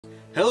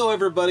Hello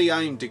everybody,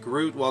 I'm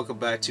DeGroot. Welcome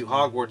back to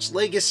Hogwarts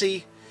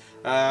Legacy,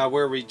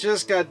 where we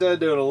just got done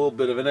doing a little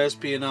bit of an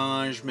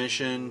espionage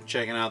mission,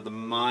 checking out the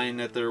mine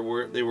that they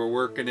were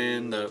working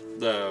in,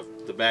 the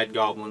bad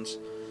goblins.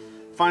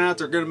 Find out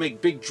they're going to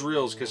make big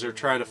drills because they're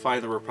trying to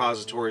find the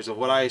repositories of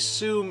what I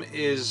assume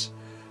is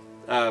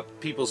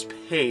people's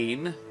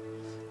pain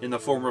in the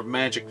form of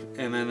magic,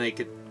 and then they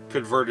could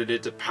convert it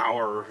into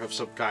power of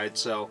some kind.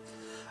 So,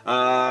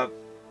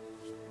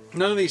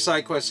 none of these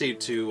side quests seem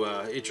to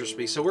interest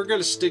me, so we're going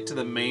to stick to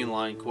the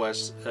mainline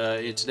quest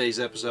in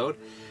today's episode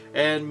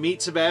and meet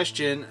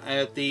Sebastian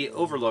at the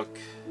Overlook.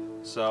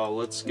 So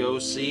let's go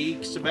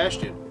see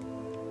Sebastian.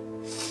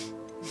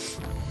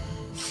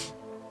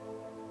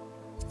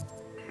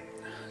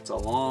 It's a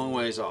long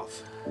ways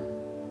off.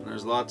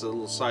 There's lots of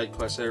little side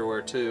quests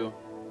everywhere too.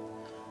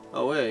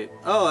 Oh wait,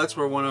 oh that's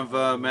where one of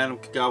Madame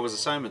Kagawa's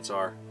assignments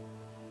are.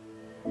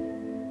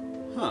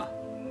 Huh.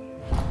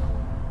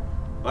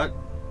 What?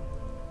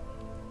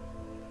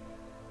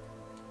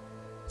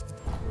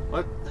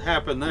 What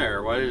happened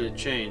there? Why did it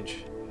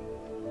change?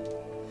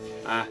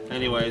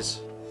 Anyways.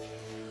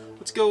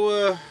 Let's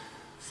go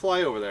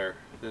fly over there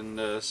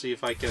and see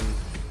if I can...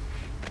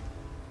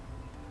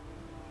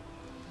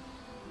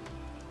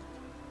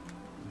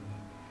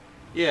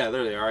 Yeah,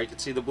 there they are. I can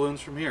see the balloons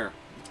from here.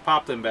 Let's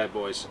pop them bad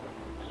boys.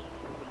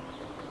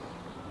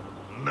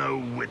 No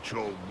witch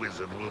or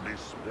wizard will be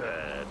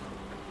spared.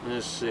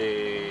 Let's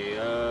see,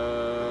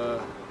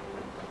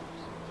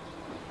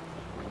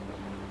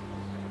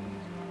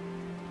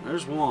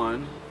 there's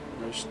one,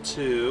 there's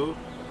two,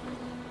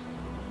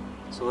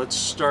 so let's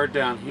start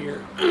down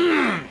here.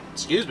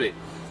 Excuse me.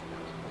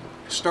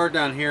 Start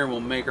down here and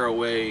we'll make our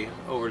way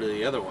over to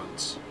the other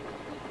ones.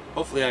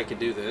 Hopefully I can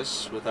do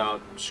this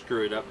without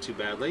screwing it up too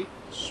badly.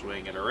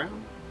 Swing it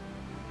around.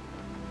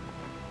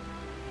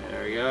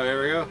 There we go,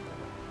 there we go.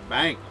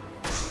 Bang.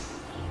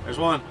 There's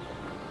one.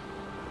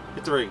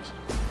 Hit the rings.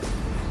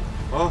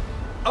 Oh,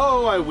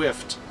 oh, I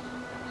whiffed.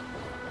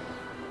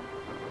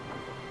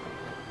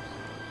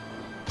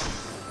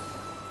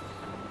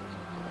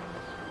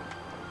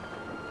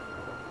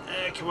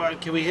 Come on,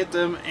 can we hit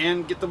them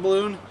and get the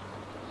balloon?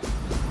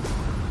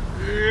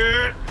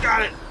 Yeah,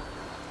 got it.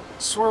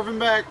 Swerving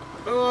back.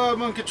 Oh,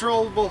 I'm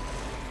uncontrollable.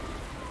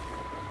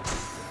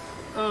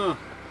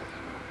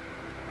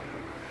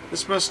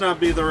 This must not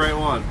be the right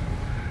one,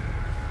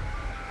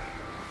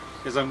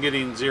 because I'm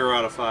getting 0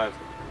 out of 5.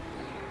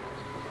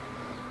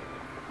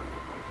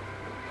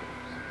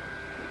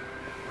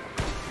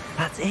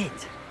 That's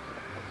it.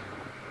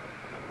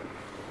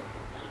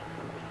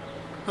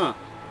 Huh.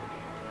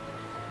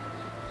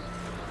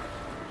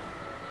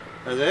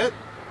 That's it?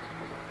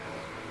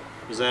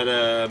 Was that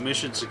a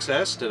mission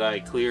success? Did I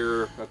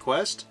clear a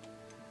quest?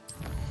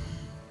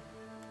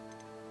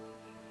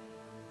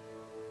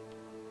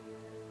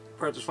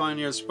 Part is flying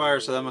near the spire,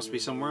 so that must be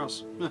somewhere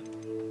else. Huh.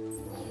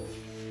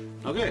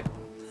 Okay.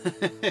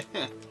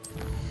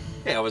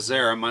 Yeah, I was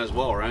there. I might as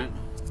well, right?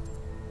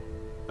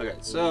 Okay,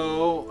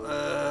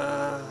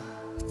 so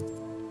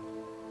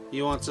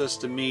he wants us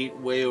to meet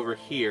way over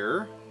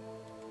here,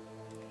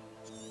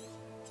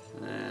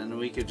 and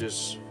we could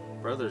just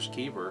brother's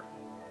keeper.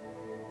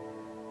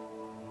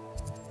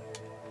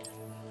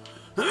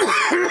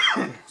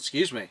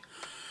 Excuse me.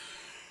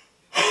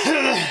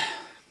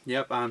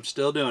 Yep, I'm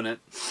still doing it.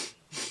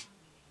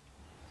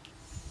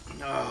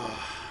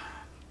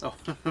 Oh,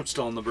 I'm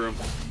still on the broom.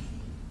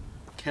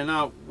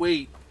 Cannot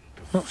wait.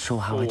 Not sure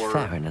how I'd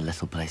fare in a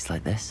little place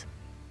like this.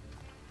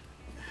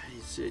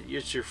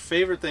 It's your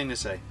favorite thing to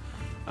say.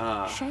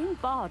 Shane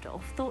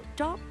Bardolph thought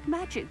dark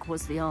magic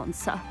was the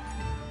answer.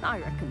 I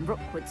reckon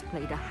Rookwood's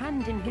played a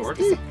hand in his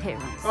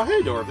disappearance. Oh,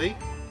 hey, Dorothy.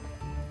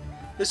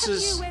 This Have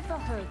is... you ever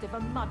heard of a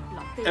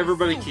mudblood?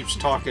 Everybody keeps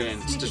talking and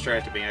it's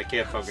distracting me. I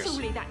can't focus.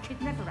 Surely that could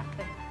never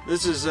happen.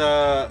 This is,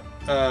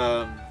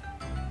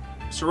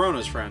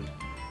 Sirona's friend.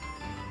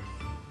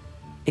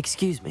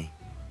 Excuse me.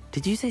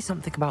 Did you say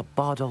something about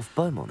Bardolph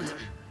Beaumont?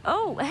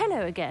 Oh,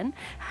 hello again.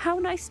 How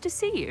nice to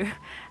see you.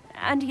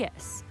 And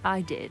yes,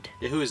 I did.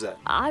 Yeah, who is that?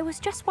 I was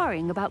just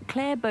worrying about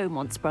Claire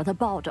Beaumont's brother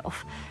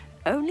Bardolph.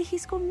 Only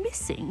he's gone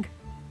missing.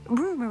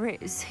 Rumour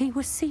is he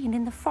was seen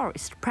in the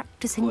forest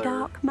practicing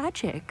dark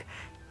magic.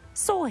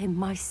 Saw him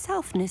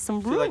myself near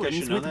some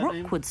ruins with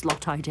Rookwood's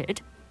lot I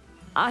did.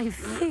 I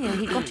fear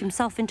he got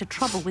himself into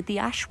trouble with the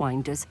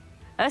Ashwinders,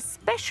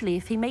 especially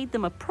if he made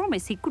them a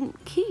promise he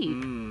couldn't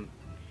keep.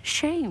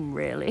 Shame,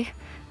 really.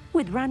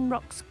 With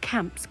Ranrock's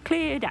camps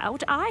cleared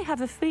out, I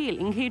have a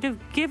feeling he'd have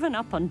given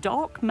up on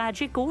dark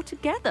magic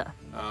altogether.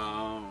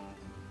 Oh.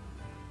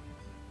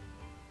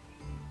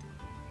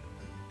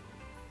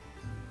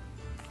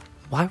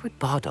 Why would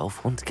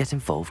Bardolph want to get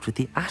involved with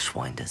the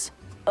Ashwinders?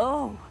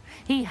 Oh,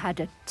 he had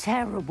a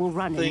terrible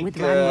run-in with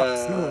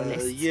Ranrock's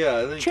loyalists. Yeah,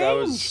 I think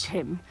Changed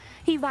him.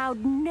 He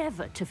vowed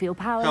never to feel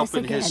powerless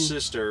helping again. his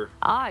sister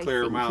I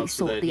clear think him out he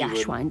so sought that the he would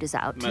Ashwinders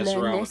out to mess learn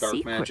around their with dark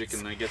secrets. magic,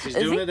 and I guess he's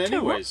doing it Victor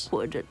anyways.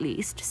 Rookwood, at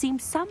least,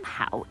 seems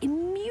somehow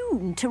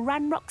immune to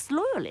Ranrock's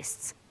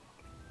loyalists.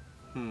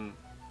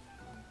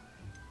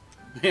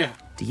 Yeah.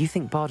 Do you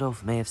think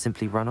Bardolph may have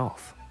simply run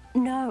off?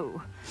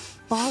 No.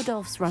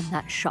 Bardolph's run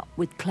that shop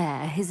with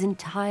Claire his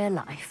entire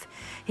life.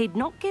 He'd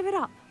not give it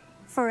up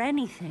for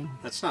anything.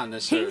 That's not He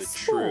necessarily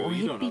swore true. You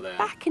he'd don't know be that.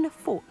 back in a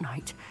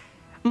fortnight.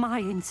 My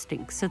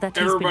instincts are that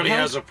Everybody he's been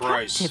has held a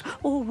price. captive,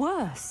 or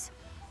worse.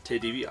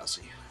 Ted DiBiase.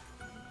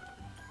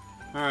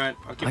 Alright,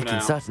 I'll keep I an eye can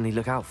out. certainly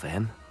look out for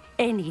him.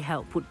 Any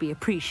help would be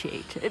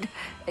appreciated.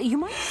 You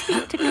might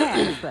speak to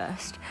Claire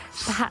first.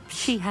 Perhaps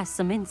she has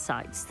some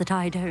insights that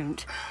I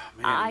don't.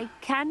 I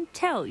can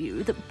tell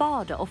you that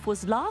Bardolph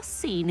was last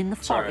seen in the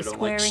Sorry, I forest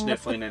don't like wearing a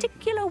sniffling and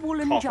particular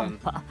woolen coughing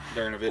jumper.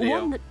 during a video.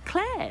 One that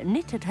Claire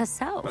knitted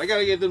herself. But I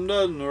gotta get them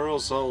done, or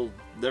else I'll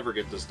never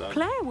get this done.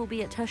 Claire will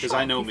be at her 'Cause shop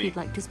I know if me. you'd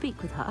like to speak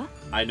with her.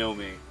 I know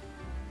me.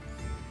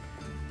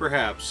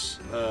 Perhaps,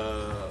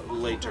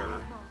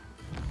 later.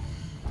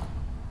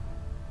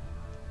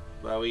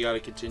 Well, we gotta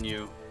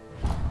continue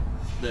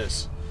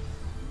this.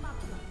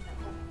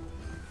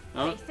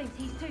 Oh, He thinks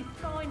he's too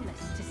spineless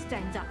to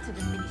stand up to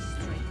the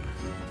ministry.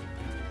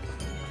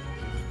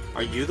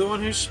 are you the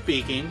one who's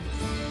speaking?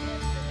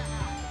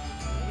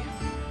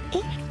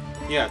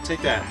 Yeah,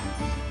 take that.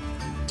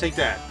 Take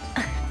that.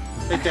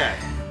 Take that.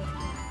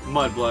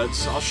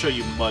 Mudbloods. I'll show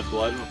you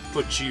Mudblood. I'll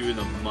put you in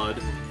the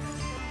mud.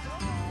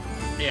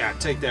 Yeah,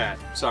 take that.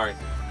 Sorry.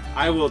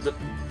 I will...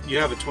 You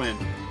have a twin.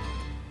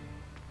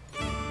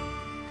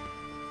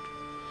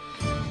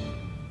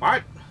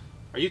 What?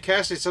 Are you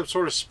casting some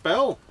sort of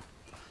spell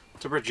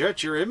to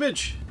project your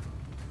image?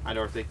 Hi,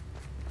 Dorothy.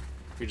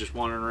 You're just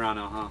wandering around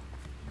now, huh?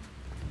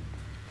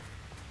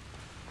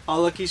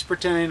 Oh, look, he's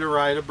pretending to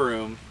ride a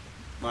broom.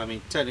 Well, I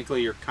mean,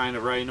 technically you're kind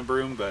of riding a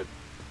broom, but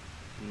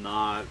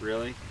not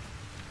really.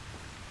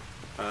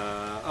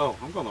 Oh,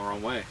 I'm going the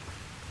wrong way.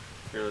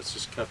 Here, let's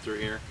just cut through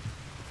here.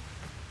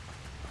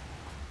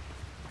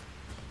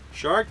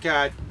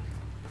 Shortcut!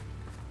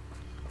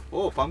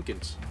 Oh,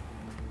 pumpkins.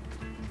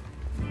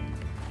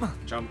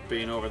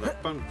 Jumping over the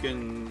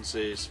pumpkins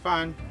is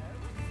fun.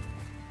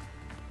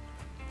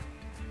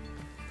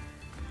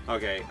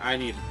 Okay, I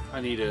need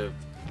to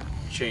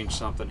change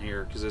something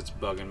here because it's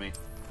bugging me.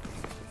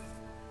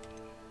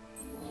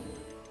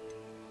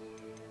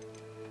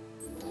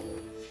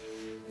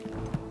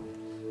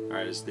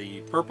 Alright, is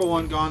the purple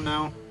one gone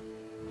now?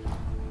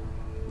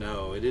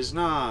 No, it is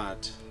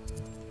not.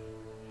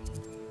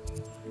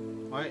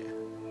 What?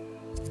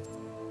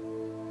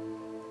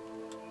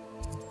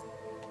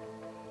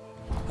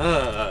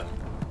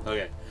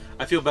 Okay,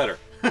 I feel better.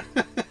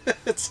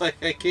 It's like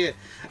I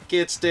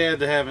can't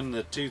stand having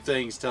the two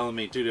things telling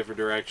me two different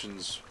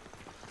directions.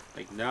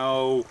 Like,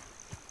 no.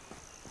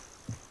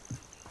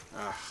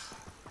 Ugh.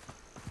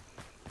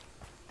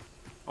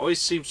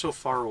 Always seems so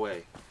far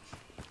away.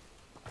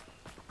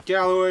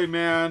 Galloway,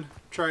 man,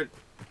 try.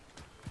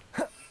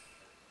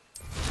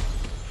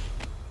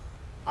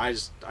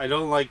 I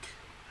don't like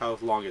how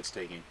long it's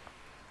taking.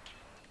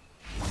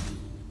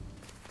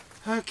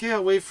 Okay,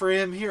 I'll wait for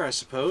him here, I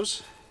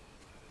suppose.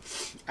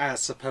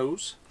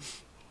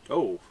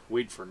 Oh,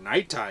 wait for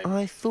nighttime.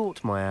 I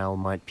thought my owl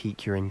might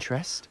pique your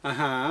interest.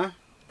 Uh-huh.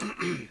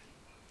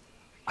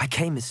 I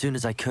came as soon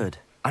as I could.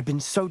 I'd been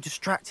so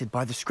distracted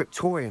by the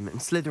scriptorium and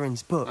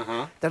Slytherin's book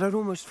that I'd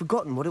almost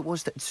forgotten what it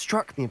was that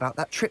struck me about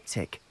that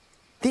triptych.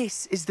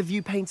 This is the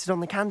view painted on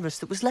the canvas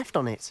that was left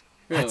on it.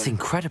 Really? That's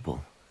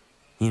incredible.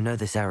 You know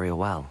this area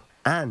well.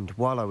 And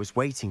while I was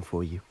waiting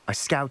for you, I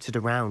scouted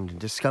around and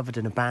discovered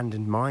an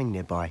abandoned mine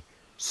nearby,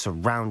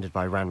 surrounded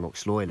by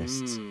Ranrock's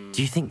loyalists.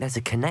 Do you think there's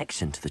a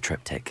connection to the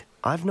triptych?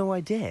 I've no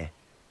idea,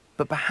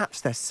 but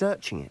perhaps they're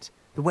searching it,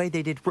 the way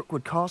they did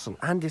Rookwood Castle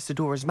and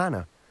Isidora's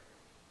Manor.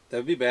 That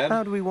would be bad.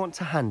 How do we want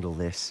to handle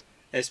this?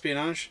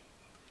 Espionage?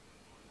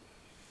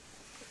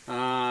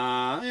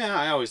 Yeah,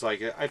 I always like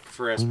it. I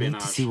prefer We espionage. need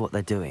to see what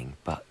they're doing,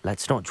 but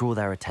let's not draw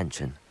their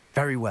attention.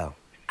 Very well.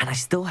 And I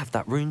still have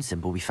that rune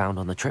symbol we found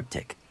on the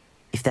triptych.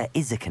 If there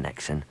is a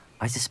connection,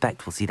 I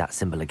suspect we'll see that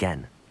symbol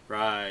again.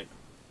 Right.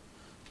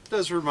 It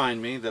does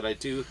remind me that I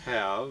do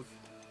have,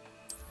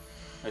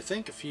 I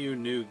think, a few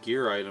new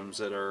gear items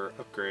that are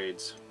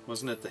upgrades.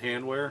 Wasn't it the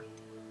handwear?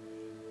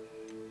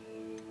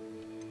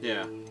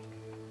 Yeah.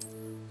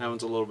 That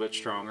one's a little bit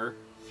stronger.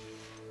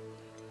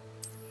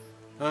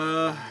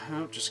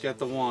 Oh, just got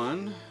the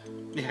one.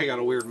 Yeah, I got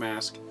a weird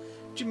mask.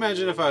 Could you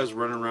imagine if I was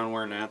running around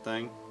wearing that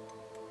thing?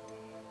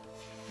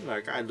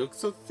 Like, I look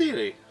so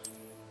silly.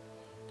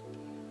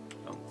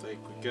 Don't think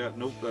we got...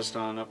 Nope, that's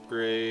not an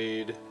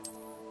upgrade.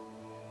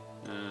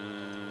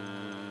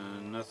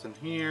 Nothing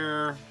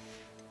here.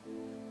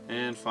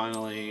 And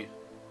finally,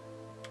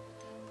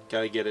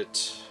 gotta get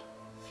it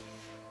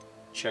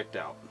checked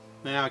out.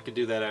 Now I could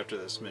do that after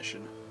this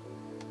mission.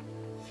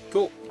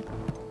 Cool.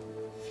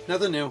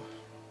 Nothing new.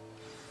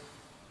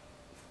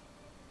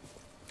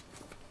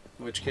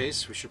 In which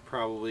case, we should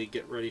probably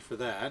get ready for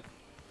that.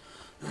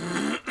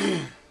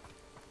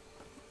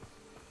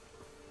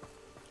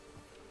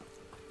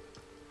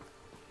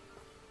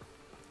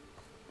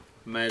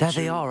 There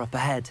they are up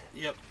ahead.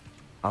 Yep.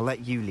 I'll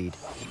let you lead.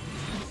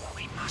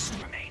 We must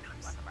remain.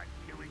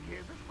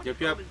 Yep,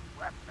 yep.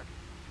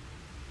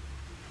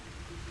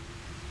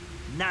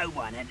 No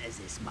one enters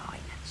this mine.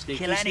 Sneaky,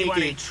 Kill anyone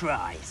sneaky. who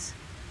tries.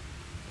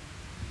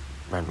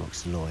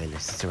 Ranrock's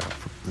loyalists are out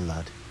for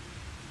blood.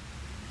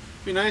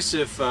 It'd be nice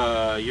if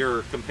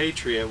your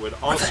compatriot would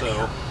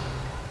also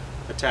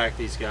attack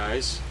these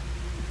guys.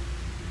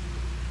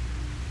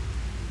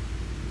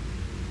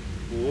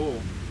 Whoa.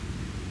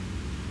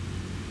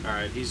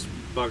 Alright, he's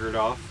buggered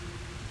off.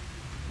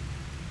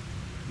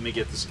 Let me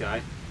get this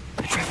guy.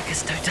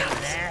 Petrificus totalis.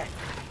 There.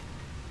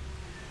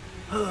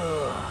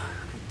 Oh,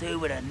 could do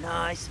with a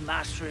nice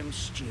mushroom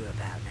stew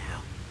about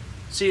now.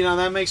 See, now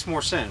that makes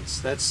more sense.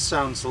 That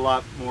sounds a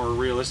lot more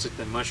realistic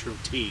than mushroom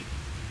tea.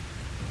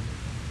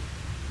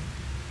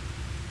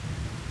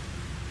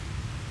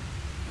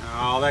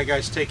 Oh, that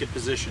guy's taking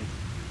position.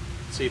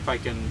 Let's see if I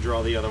can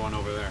draw the other one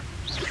over there.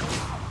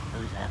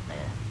 Who's out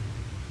there?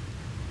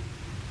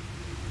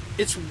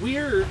 It's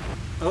weird.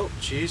 Oh,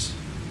 jeez.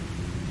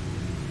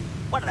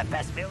 One of the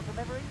best meals I've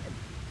ever eaten.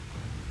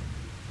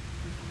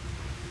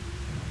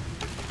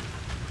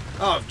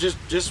 Oh,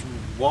 just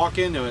walk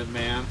into it,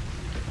 man.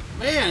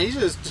 Man, he's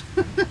just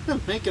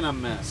making a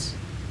mess.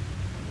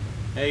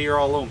 Hey, you're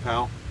all alone,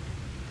 pal.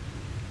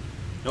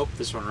 Nope,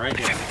 this one right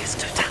here. Petrificus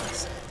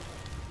totalis.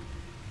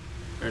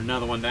 There's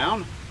another one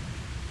down.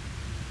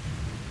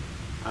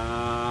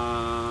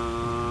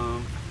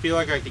 Feel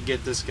like I could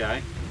get this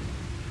guy.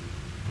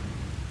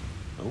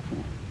 Oh,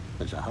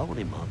 there's a hole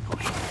in my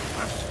pocket.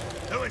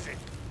 Who is it?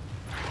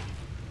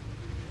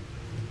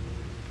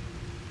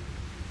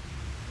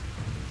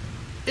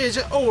 Is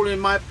it all in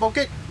my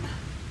pocket?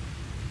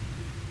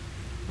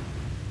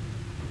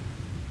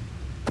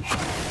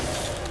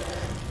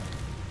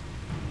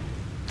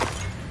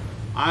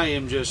 I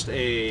am just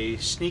a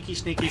sneaky,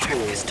 sneaky fool.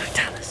 Petrificus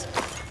totalis.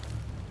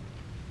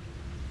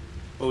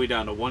 Oh, we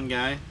down to one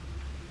guy.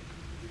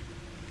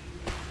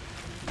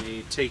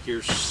 You take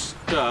your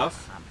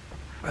stuff.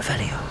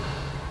 Revelio.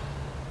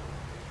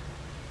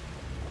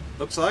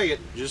 Looks like it.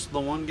 Just the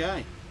one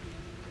guy.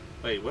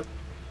 Wait, what?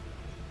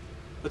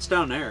 What's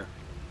down there?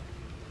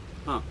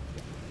 Huh.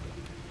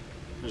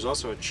 There's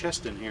also a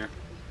chest in here.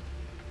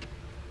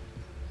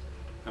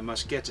 I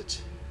must get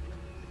it.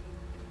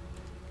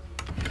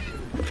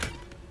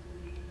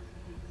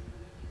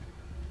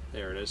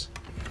 There it is.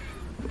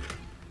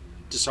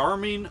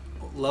 Disarming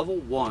level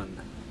 1.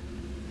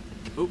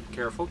 Oop,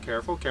 careful,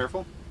 careful,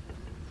 careful.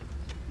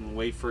 I'm gonna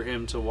wait for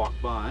him to walk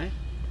by.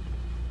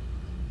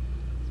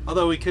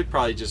 Although we could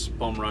probably just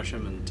bum rush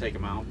him and take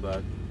him out,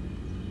 but...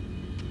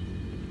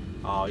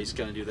 Oh, he's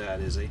gonna do that,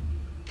 is he?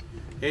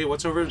 Hey,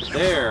 what's over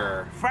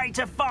there? Afraid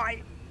to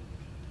fight.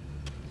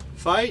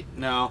 Fight?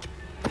 No.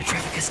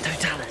 Petrificus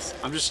totalis.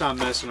 I'm just not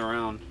messing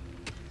around.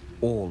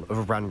 All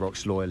of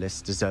Ranrock's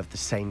loyalists deserve the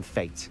same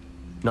fate.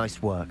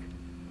 Nice work.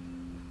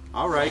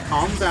 Alright,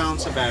 calm down,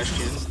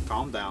 Sebastian.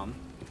 Calm down.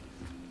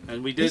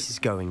 And we did... This is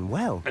going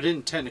well. I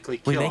didn't technically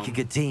kill We him. make a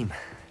good team.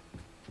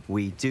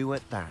 We do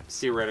at that.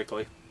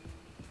 Theoretically.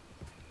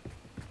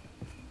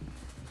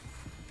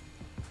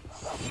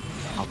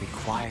 I'll be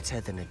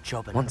quieter than a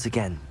jobber. Once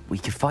again, we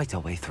could fight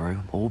our way through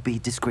or be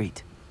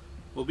discreet.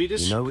 We'll be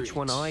discreet. You know which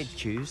one I'd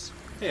choose?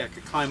 Hey, I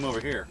could climb over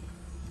here.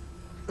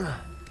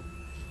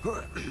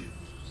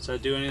 Does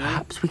that do anything?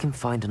 Perhaps we can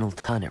find an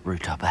alternate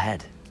route up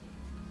ahead.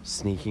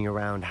 Sneaking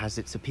around has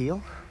its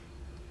appeal.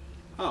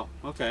 Oh,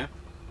 okay.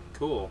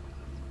 Cool.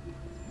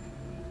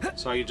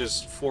 So I could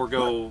just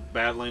forego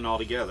battling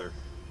altogether.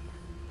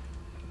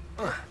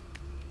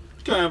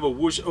 It's kind of a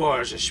whoosh. Oh,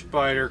 there's a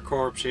spider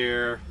corpse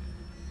here.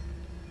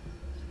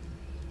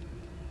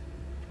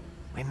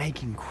 We're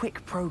making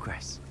quick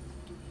progress.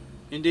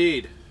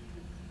 Indeed.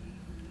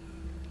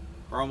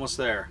 We're almost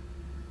there.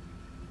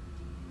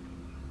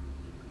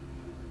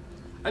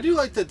 I do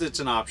like that it's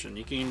an option.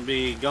 You can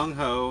be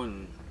gung-ho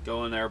and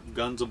go in there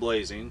guns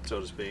a-blazing,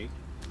 so to speak.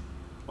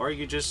 Or you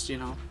could just, you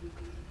know,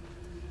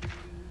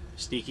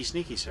 sneaky,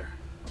 sneaky, sir.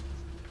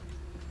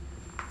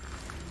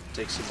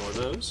 Take some more of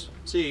those.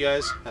 See you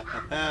guys.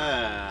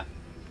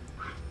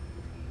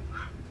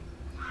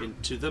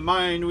 Into the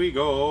mine we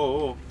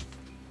go.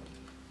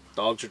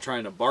 Dogs are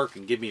trying to bark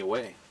and give me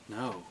away.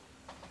 No.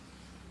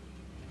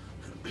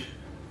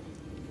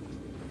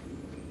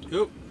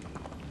 Oop.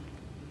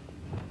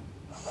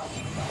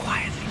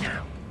 Quietly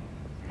now.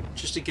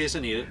 Just in case I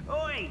need it.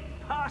 Oi,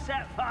 pass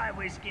that fire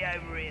whiskey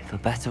over here. For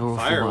better or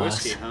Fire for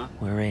worse, whiskey, huh?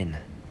 we're in.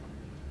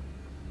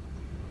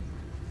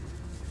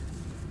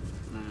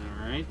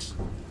 Alright.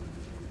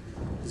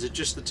 Is it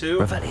just the two?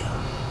 Revelio.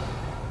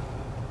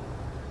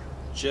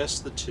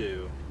 Just the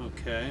two.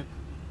 Okay.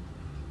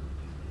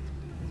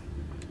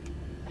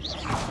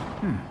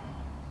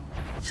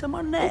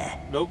 Someone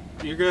there. Nope,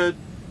 you're good.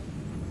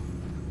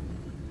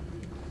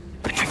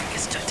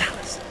 Petrificus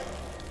totalis.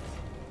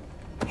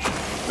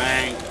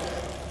 Bang.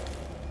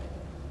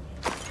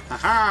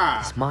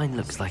 Haha! This mine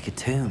looks like a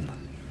tomb.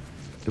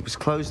 It was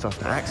closed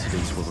after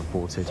accidents were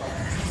reported.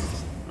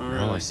 Oh,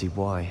 Now I really? see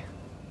why.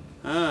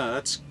 Ah,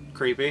 that's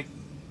creepy.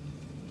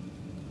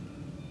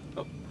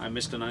 Oh, I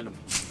missed an item.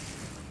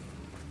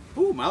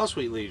 Ooh, mallow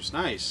sweet leaves.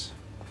 Nice.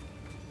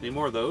 Any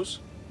more of those?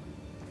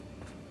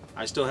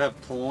 I still have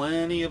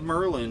plenty of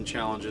Merlin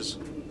challenges.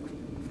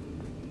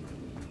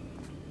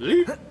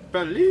 Leapa,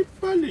 leapa,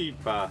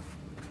 leapa.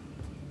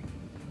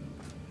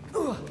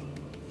 Oh,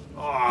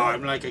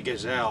 I'm like a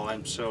gazelle.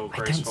 I'm so I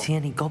graceful. don't see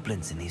any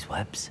goblins in these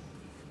webs.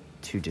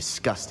 Too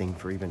disgusting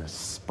for even a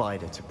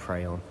spider to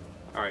prey on.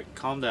 Alright,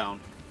 calm down,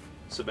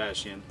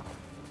 Sebastian.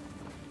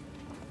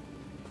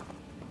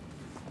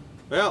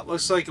 Well,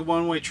 looks like a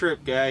one-way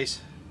trip,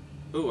 guys.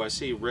 Ooh, I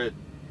see red.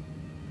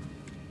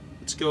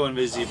 Let's go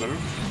invisible.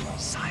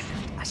 Silent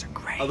as a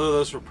grave. Although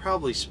those were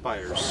probably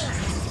spiders.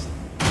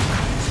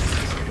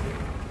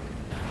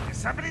 Is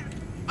somebody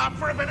up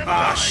for a bit of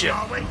Ah, fun, shit.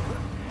 are we?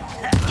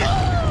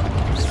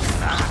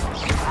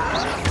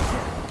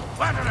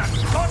 What an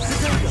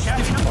unfortunate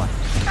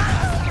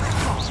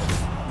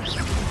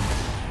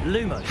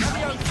Lumos.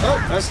 Oh,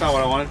 that's not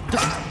what I wanted.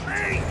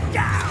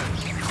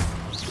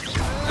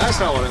 That's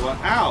not what I want.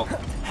 Ow!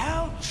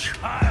 How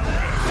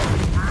childish!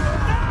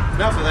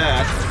 Enough of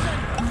that.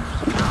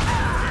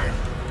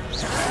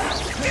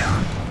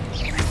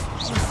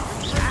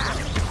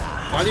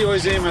 Why do you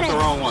always aim at the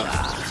wrong one?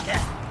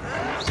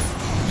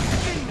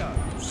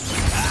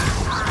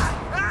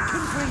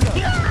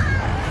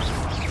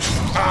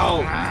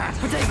 Ow!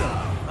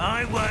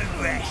 I won't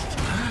rest.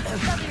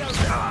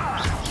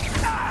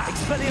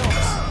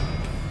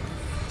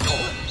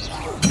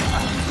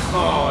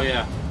 Oh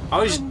yeah.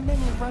 I was How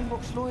many of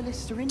Ranrock's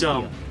loyalists are in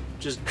dumb. here?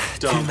 Just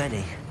Too dumb.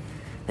 many.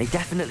 They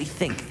definitely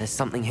think there's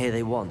something here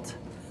they want.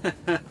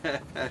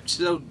 I'm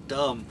so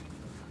dumb.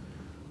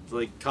 It's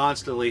like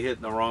constantly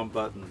hitting the wrong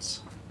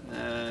buttons.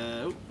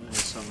 Oh, there's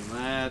some of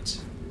that.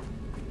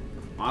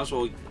 Might as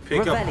well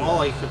pick up Revelio.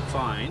 all I could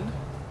find.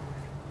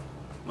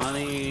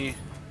 Money.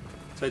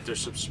 Looks like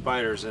there's some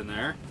spiders in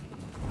there.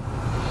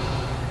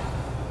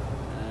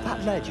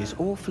 That ledge is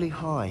awfully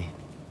high.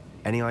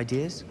 Any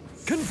ideas?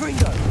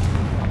 Confringo!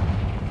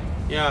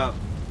 Yeah,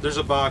 there's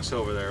a box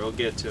over there. We'll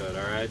get to it,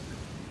 alright?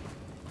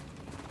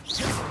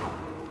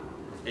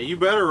 Hey, you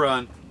better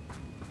run.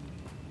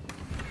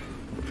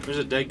 There's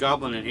a dead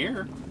goblin in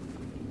here.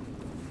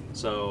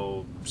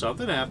 So,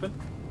 something happened.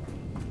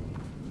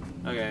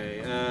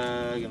 Okay,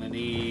 gonna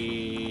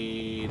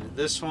need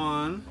this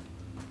one.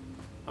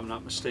 If I'm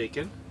not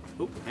mistaken.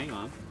 Oh, hang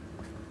on.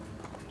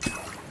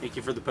 Thank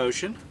you for the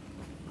potion.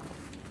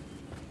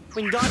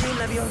 Wingardium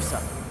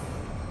Leviosa.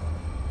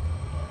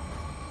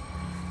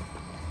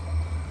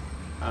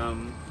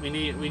 We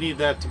need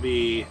that to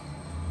be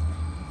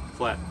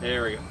flat.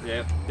 There we go.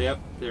 Yep.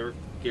 There.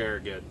 Yeah,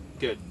 good.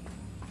 Good.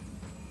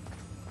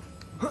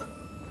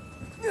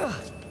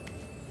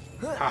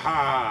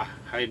 Haha!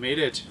 I made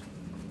it.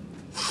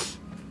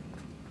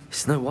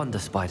 It's no wonder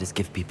spiders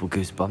give people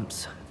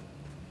goosebumps.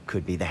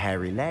 Could be the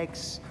hairy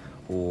legs,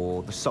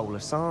 or the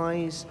soulless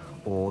eyes,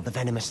 or the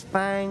venomous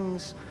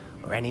fangs,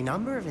 or any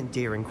number of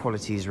endearing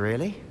qualities,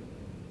 really.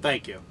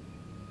 Thank you.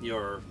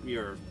 You're.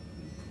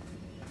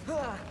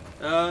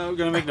 We're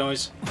gonna make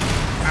noise.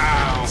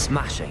 Ow!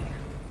 Smashing.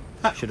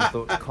 Should have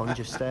thought to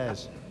conjure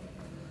stairs.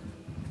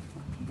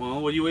 Well,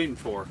 what are you waiting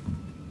for?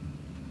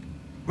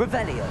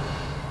 Revelio.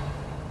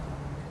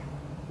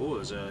 Oh,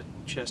 there's a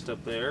chest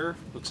up there.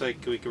 Looks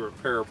like we could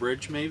repair a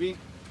bridge, maybe.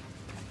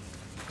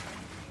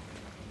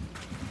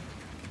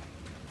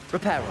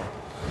 Reparo.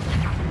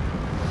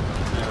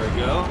 There we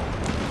go.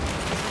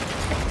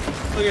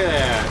 Look at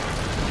that.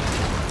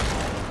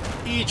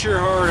 Eat your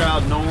heart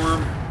out,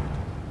 Norm.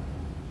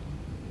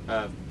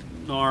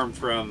 Norm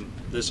from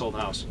This Old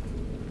House.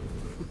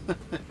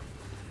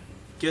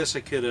 Guess I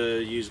could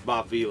have used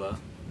Bob Vila.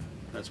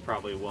 That's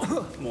probably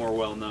more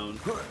well known.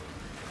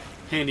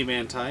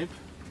 Handyman type.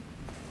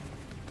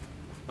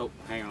 Oh,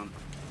 hang on.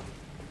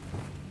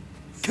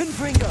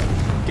 Confringo.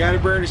 Gotta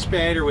burn the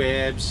spider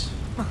webs.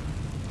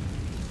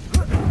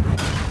 What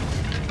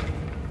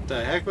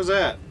the heck was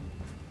that?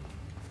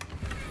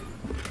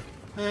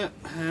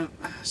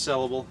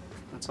 Sellable.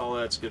 That's all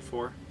that's good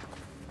for.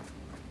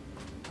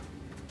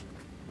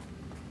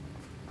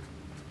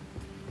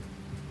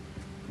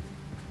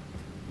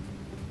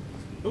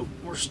 Oh,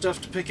 more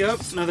stuff to pick up.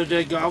 Another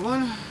dead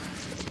goblin.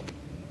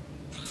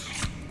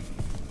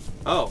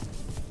 Oh.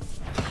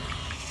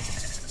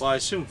 Well, I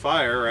assume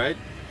fire, right?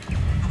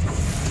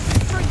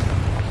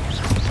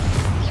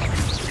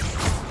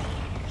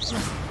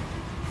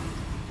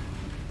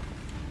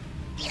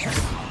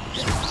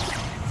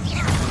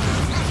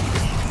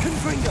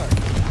 Confringo.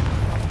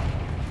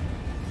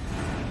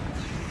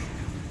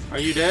 Are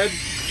you dead?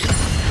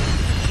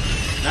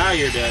 Now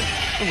you're dead.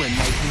 We're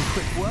making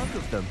quick work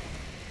of them.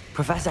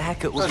 Professor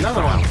Hecat was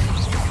Another one.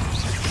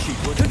 She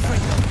would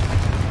Confringo.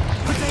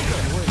 Potato.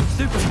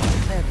 Super.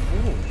 They're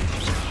warm.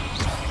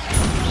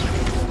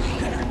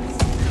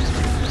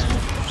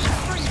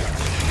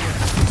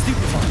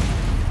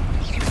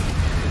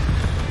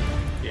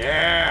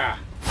 Yeah.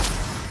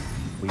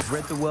 We've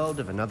rid the world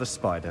of another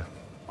spider.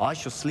 I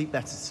shall sleep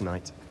better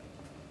tonight.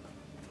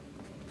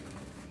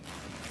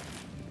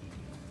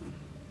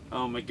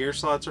 Oh, my gear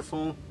slots are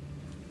full.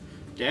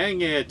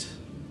 Dang it.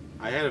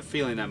 I had a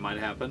feeling that might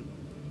happen.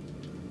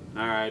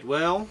 Alright,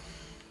 well,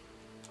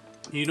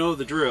 you know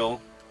the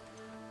drill.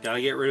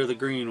 Gotta get rid of the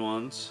green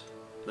ones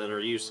that are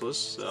useless,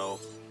 so...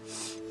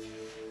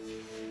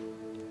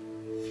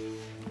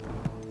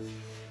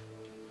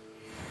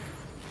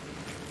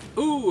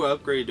 Ooh,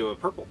 upgrade to a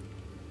purple.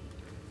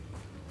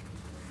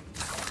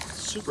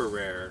 Super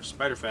rare,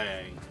 Spider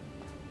Fang.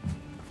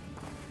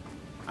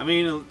 I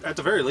mean, at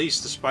the very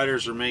least, the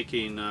spiders are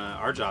making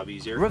our job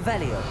easier.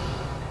 Revelio.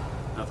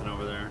 Nothing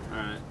over there.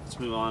 Alright, let's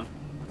move on.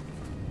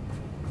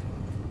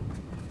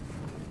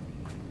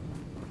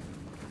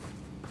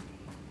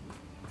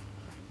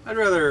 I'd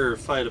rather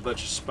fight a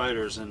bunch of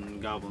spiders than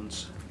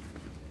goblins.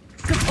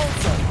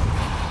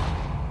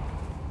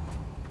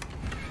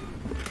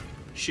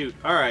 Shoot.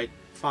 Alright,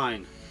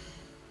 fine.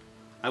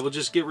 I will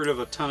just get rid of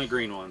a ton of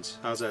green ones.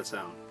 How's that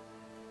sound?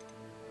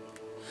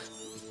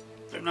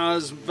 They're not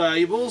as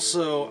valuable,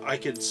 so I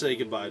could say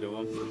goodbye to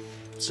them.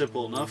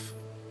 Simple enough.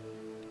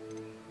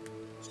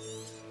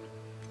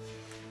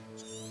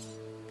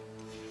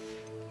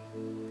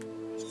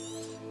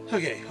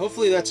 Okay,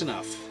 hopefully that's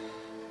enough.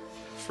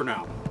 For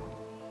now.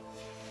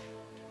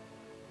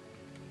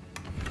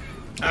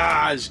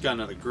 Ah, I just got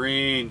another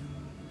green.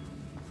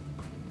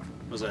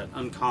 Was that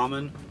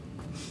uncommon?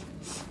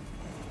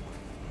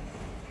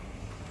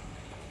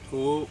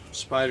 Oh,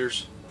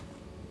 spiders.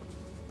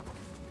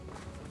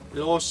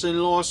 Lots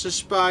and lots of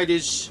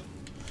spiders.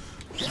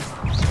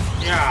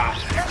 Yeah.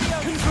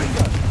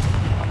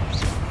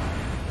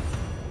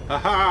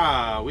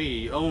 Haha,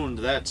 we owned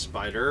that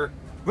spider.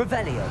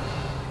 Revelio.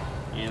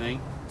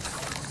 Anything?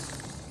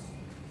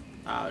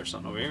 Ah, there's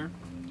something over here.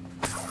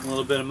 A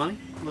little bit of money.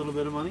 A little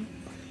bit of money.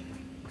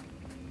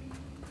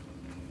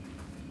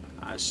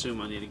 I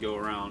assume I need to go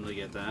around to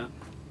get that.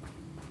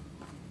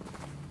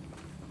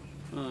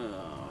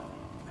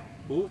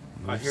 Ooh,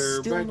 I hear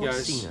Still bad not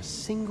guys. seen a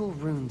single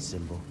rune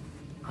symbol.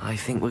 I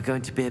think we're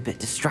going to be a bit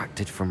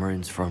distracted from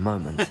runes for a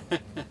moment.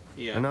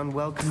 Yeah. An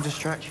unwelcome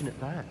distraction at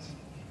that.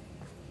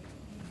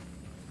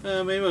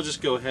 Maybe I'll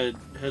just go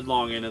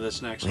headlong into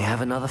this next We one.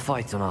 have another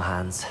fight on our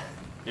hands.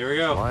 Here we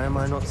go. Why am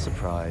I not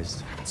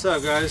surprised? What's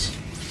up, guys?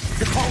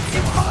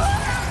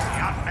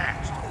 Up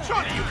next.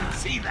 Surely you can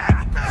see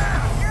that.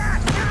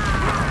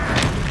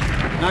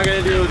 Not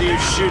gonna deal with you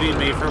shooting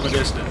me from a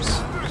distance.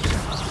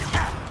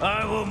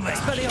 I will make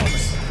why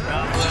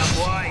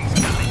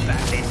he's coming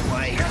back this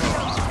way.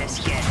 Let's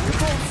get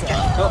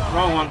Oh,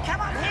 wrong one.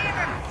 Come on here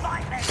and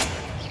fight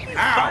me.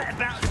 Ow! Fight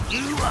about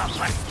you are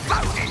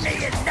postponing the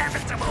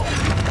inevitable.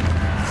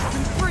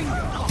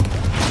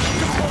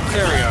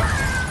 There we go.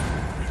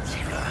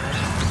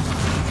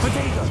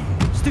 Potato.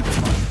 Stupid.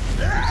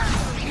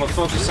 I'm gonna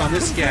focus on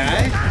this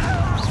guy.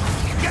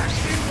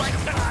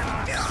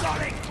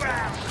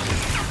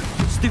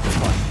 Stupid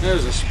one.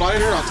 There's a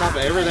spider on top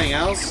of everything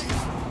else.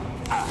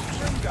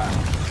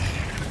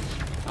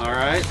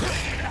 Alright.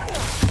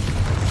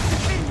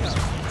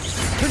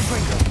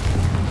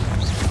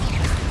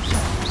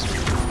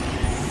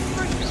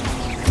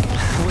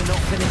 We're not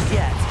finished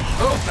yet.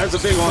 Oh, that's a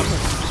big one.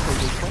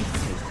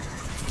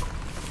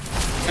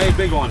 Hey,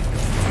 big one.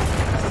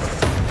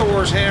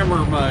 Thor's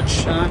hammer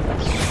much, huh?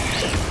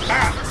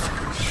 Ah!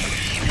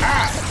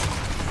 Ah!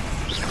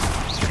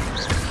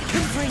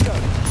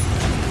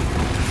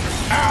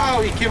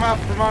 Ow! He came out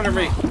from under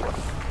me.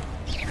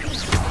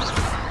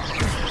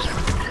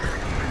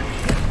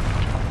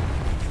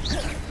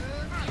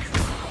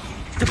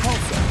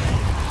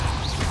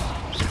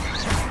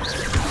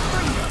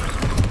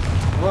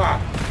 Ah.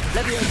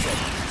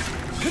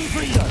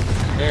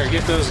 There,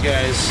 get those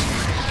guys.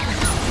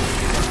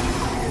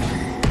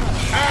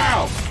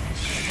 Ow!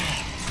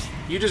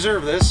 You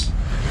deserve this.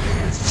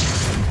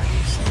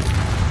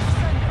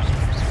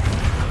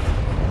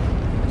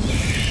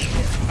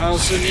 I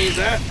also need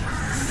that.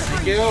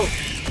 Thank you.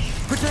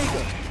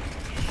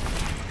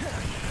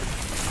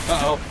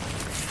 Uh-oh.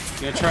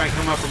 You gonna try and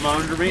come up from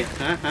under me?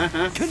 Huh? Huh?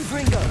 Huh?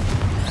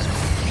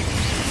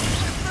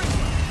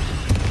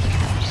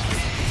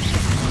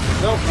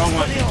 Nope, wrong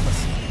one.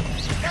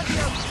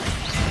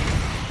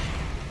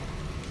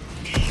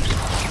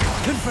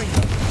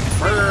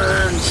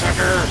 Burn,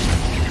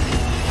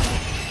 sucker!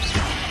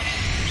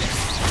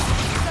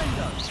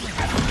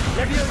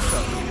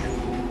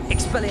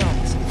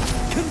 Expelliarmus.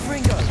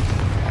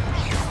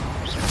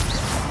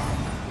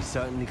 We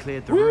certainly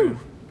cleared the room.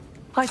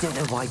 I don't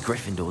know why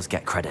Gryffindors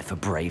get credit for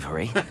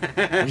bravery. We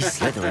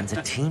Slytherins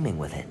are teeming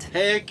with it.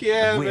 Heck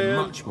yeah, We're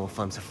man! much more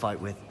fun to fight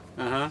with.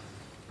 Uh-huh.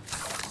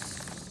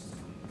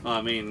 Well,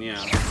 I mean,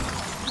 yeah.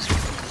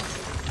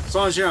 As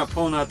long as you're not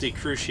pulling out the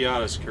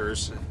Cruciatus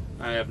curse,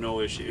 I have no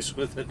issues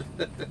with it.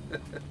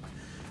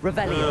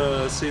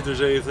 Revelio. Let's see if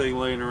there's anything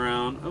laying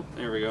around. Oh,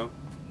 there we go.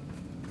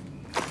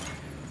 Get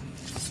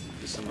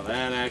some of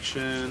that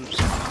action.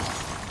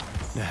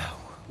 Now,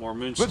 More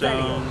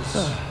moonstones.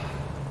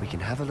 we can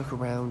have a look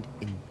around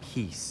in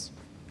peace.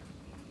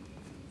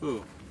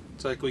 Ooh,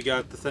 it's like we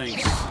got the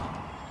things.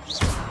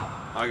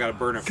 I gotta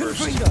burn it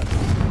first.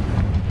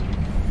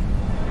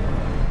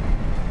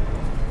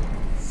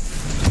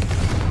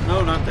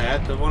 No, not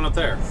that. The one up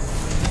there.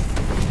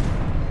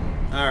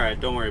 Alright,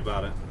 don't worry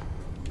about it.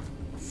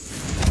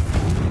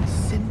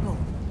 Symbol.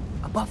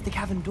 A above the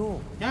cavern door.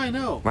 Yeah, I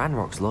know.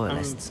 Ranrock's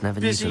loyalists never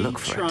need to look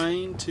for it.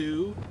 Trying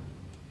to.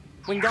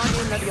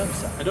 Wingardium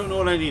Leviosa. I don't know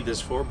what I need this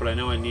for, but I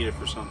know I need it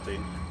for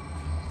something.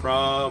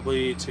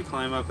 Probably to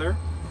climb up there.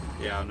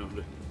 Yeah,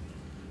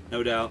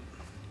 no doubt.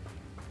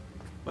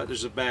 But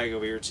there's a bag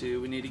over here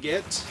too we need to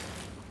get.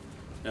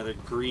 Another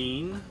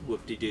green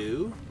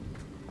whoop-de-doo.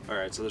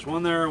 Alright, so there's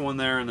one there,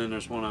 and then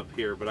there's one up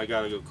here, but I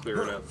gotta go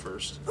clear it up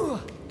first.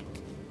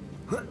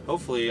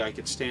 Hopefully I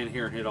could stand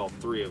here and hit all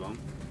three of them.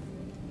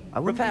 I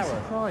wouldn't be Reparo.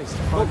 surprised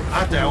to Oh, find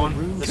not that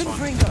one. This one.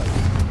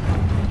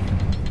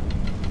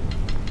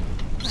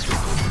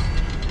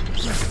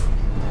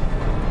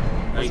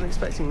 Wasn't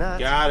expecting that.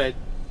 Got it.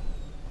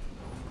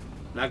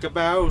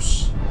 Knockabout.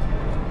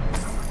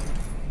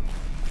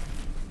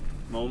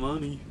 More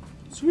money.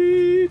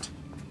 Sweet.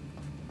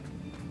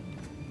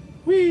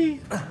 Whee.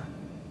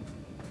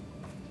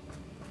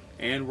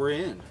 And we're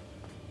in.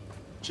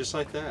 Just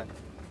like that.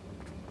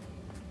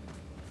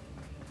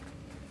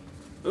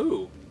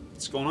 Ooh,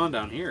 what's going on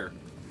down here?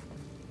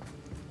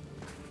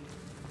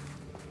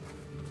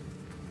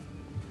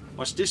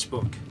 What's this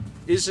book?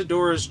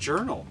 Isadora's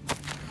journal.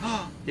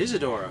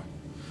 Isadora.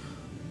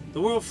 The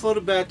world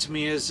floated back to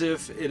me as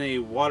if in a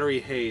watery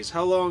haze.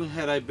 How long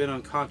had I been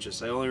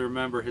unconscious? I only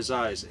remember his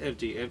eyes,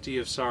 empty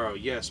of sorrow,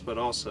 yes, but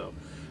also.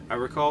 I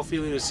recall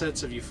feeling a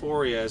sense of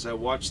euphoria as I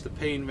watched the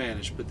pain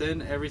vanish, but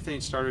then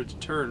everything started to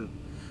turn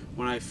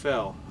when I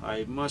fell.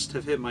 I must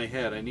have hit my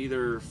head. I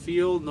neither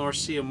feel nor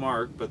see a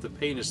mark, but the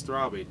pain is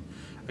throbbing.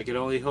 I can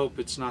only hope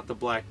it's not the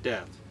Black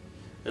Death.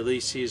 At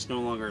least he is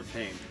no longer in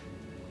pain.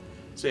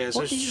 So yeah,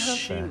 so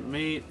she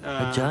made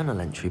a journal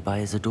entry by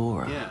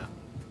Isadora. Yeah.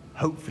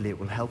 Hopefully it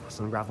will help us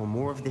unravel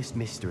more of this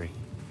mystery.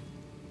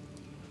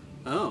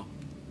 Oh.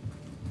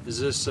 Is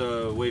this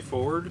a way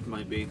forward?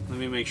 Might be. Let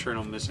me make sure I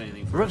don't miss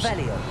anything first.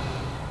 Revelio.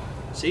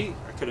 See?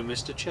 I could have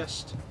missed a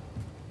chest.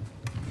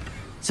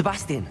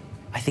 Sebastian,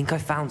 I think I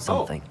found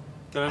something.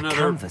 Oh, got a another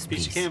canvas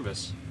piece of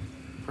canvas.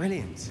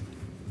 Brilliant.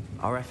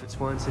 Our efforts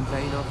weren't in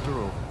vain after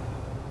all.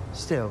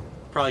 Still,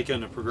 Probably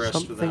couldn't have progressed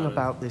without something it.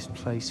 about this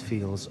place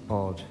feels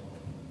odd.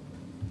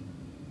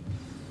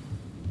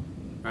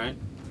 Right?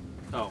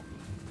 Oh.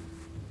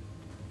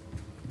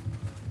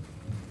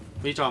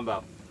 What are you talking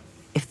about?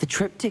 If the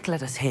triptych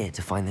led us here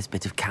to find this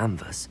bit of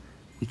canvas,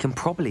 we can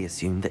probably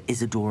assume that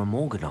Isadora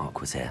Morganark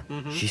was here.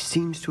 She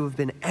seems to have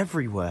been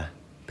everywhere.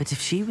 But if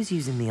she was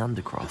using the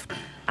Undercroft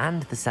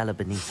and the cellar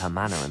beneath her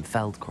manor in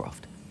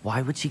Feldcroft,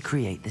 why would she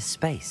create this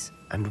space?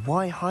 And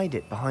why hide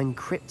it behind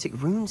cryptic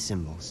rune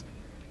symbols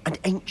and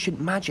ancient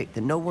magic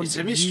that no one It's a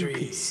but you mystery.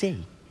 could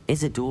see?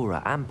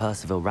 Isadora and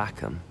Percival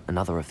Rackham,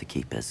 another of the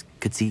keepers,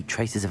 could see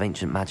traces of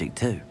ancient magic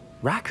too.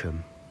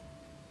 Rackham?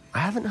 I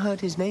haven't heard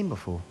his name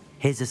before.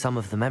 Here are some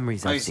of the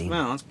memories I've seen.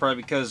 Well, it's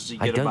probably because you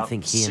I get don't about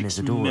think he and 6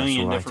 Isadora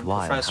million saw eye different to eye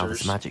on how this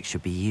professors magic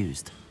should be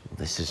used.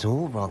 This is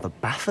all rather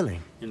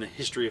baffling. in the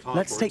history of Hogwarts.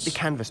 Let's take the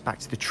canvas back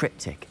to the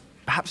triptych.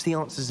 Perhaps the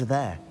answers are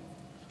there.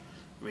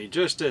 I mean,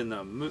 just in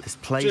the This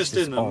place just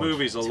is in the odd,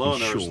 movies to be alone,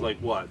 there's sure. like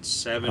what,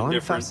 7 I'm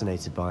different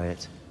fascinated by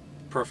it.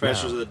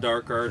 professors Now, of the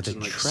dark arts For the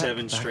in like trek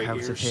 7 back straight out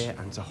of years. here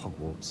and to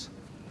Hogwarts.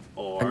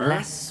 Or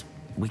Unless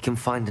we can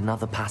find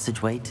another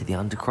passageway to the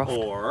Undercroft.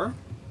 or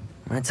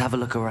Let's have a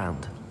look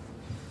around.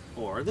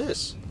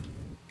 this.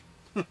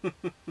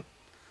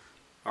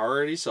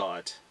 Already saw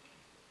it.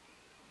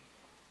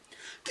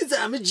 'Cause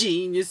I'm a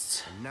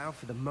genius. And now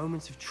for the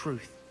moment of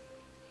truth.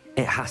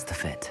 It has to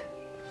fit.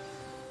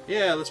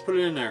 Yeah, let's put it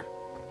in there.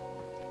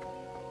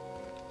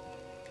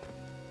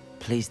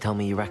 Please tell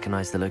me you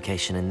recognize the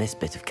location in this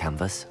bit of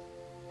canvas.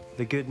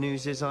 The good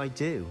news is I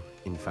do,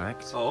 in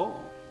fact. Oh.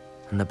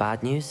 And the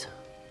bad news?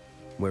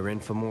 We're in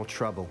for more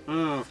trouble.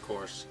 Oh, of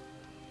course.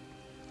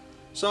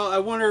 So I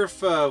wonder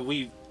if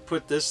we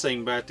put this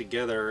thing back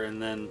together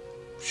and then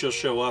she'll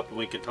show up and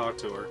we can talk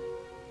to her.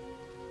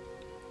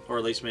 Or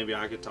at least maybe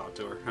I could talk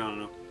to her. I don't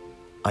know.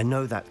 I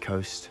know that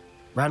coast.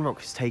 Ranrock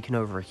has taken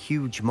over a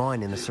huge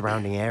mine in the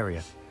surrounding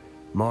area.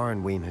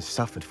 Mornweem has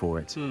suffered for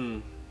it.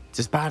 It's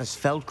as bad as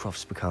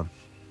Feldcroft's become.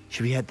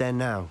 Should we head there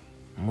now?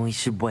 We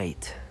should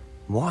wait.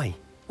 Why?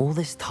 All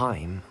this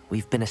time,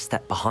 we've been a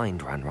step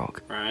behind Ranrock.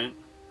 Right?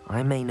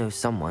 I may know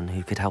someone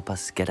who could help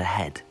us get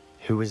ahead.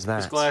 Who is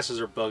that? These glasses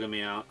are bugging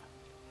me out.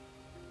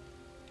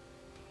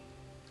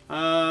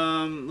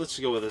 Let's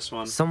go with this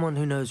one. Someone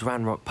who knows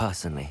Ranrock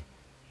personally.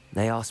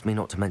 They asked me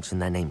not to mention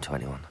their name to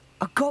anyone.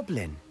 A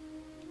goblin?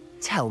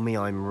 Tell me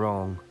I'm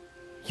wrong.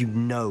 You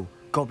know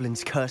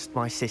goblins cursed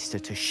my sister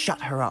to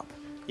shut her up.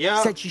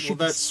 Yeah, Said she should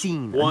be that's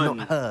seen one and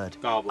not heard.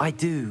 goblin. I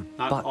do,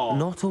 Not but all.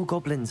 not all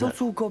goblins are...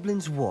 Not all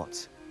goblins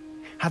what?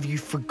 Have you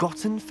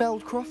forgotten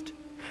Feldcroft?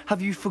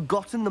 Have you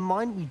forgotten the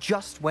mine we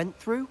just went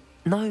through?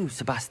 No,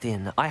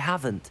 Sebastian, I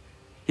haven't.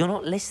 You're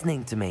not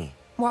listening to me.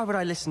 Why would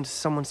I listen to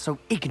someone so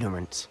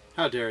ignorant?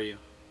 How dare you?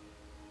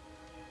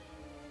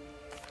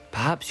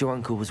 Perhaps your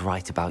uncle was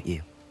right about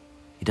you.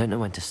 You don't know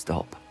when to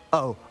stop.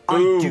 Oh, I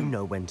Boom. do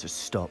know when to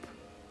stop.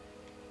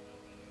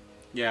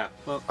 Yeah,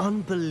 well,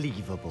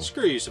 Unbelievable.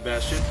 screw you,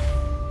 Sebastian.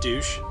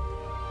 Douche.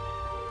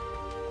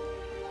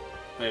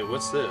 Hey,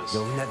 what's this?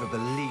 You'll never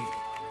believe.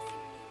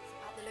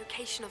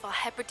 location of our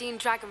Hebridean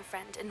dragon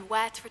friend and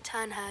where to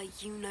return her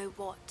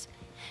you-know-what.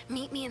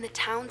 Meet me in the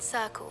town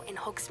circle in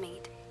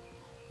Hogsmeade.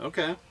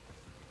 Okay.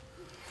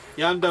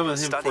 Yeah, I'm done with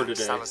him for Studying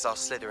today. Salazar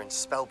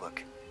Slytherin's spellbook.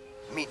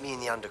 Meet me in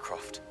the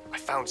Undercroft. I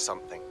found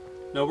something.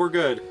 No, we're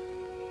good.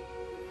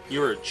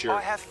 You're a jerk.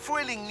 I have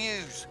thrilling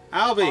news.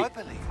 Albie. I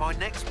believe my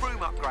next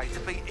broom upgrade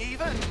will be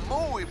even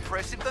more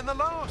impressive than the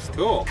last.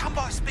 Cool. Come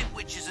by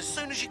Spintwitches as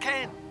soon as you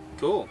can.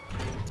 Cool.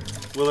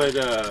 Will it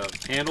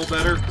handle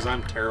better? Because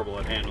I'm terrible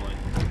at handling.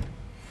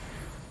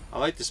 I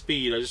like the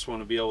speed. I just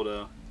want to be able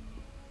to,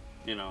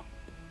 you know.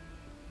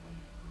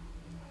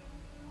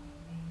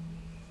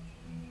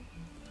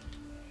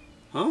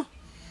 Huh?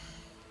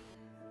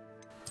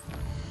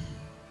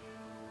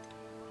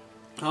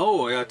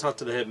 Oh, I gotta talk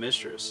to the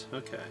headmistress.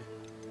 Okay.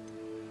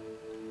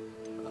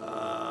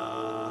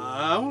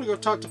 I want to go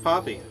talk to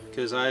Poppy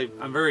because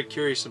I'm very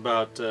curious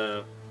about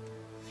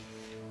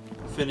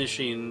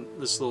finishing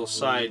this little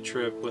side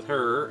trip with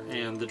her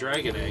and the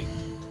dragon egg.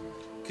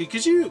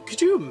 Could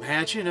you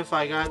imagine if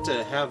I got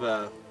to have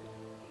a...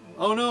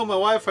 Oh no, my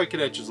Wi-Fi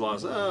connection's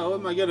lost. Oh, what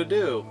am I gonna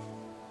do?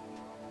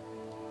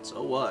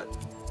 So what?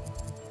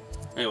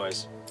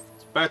 Anyways,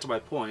 back to my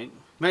point.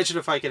 Imagine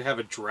if I could have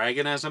a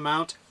dragon as a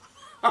mount.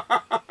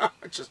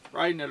 Just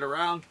riding it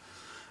around.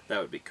 That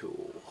would be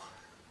cool.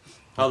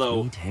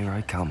 Although, here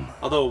I come.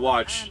 Although,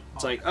 watch.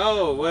 It's like,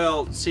 oh,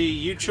 well, see,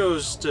 you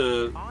chose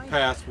the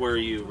path where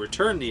you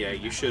return the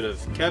egg. You should have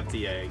kept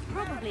the egg.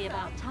 Probably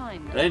about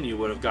time. Then you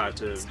would have got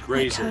to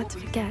raise Like her it. to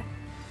forget.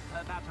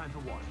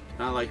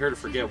 Not like her to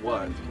forget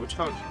what?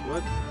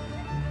 What?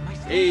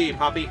 Hey,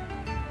 Poppy.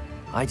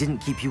 I didn't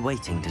keep you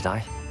waiting, did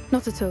I?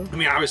 Not at all. I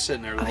mean, I was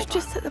sitting there the I whole was time.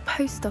 just at the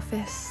post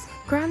office.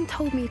 Gran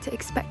told me to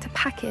expect a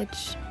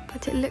package,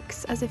 but it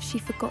looks as if she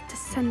forgot to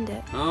send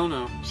it. Oh,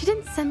 no. She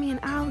didn't send me an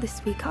owl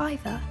this week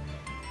either.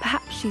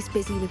 Perhaps she's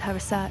busy with her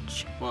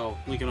research. Well,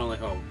 we can only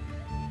hope.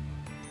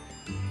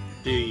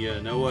 Do you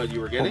know what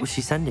you were getting? What was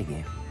she sending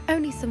you?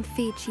 Only some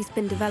feed she's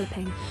been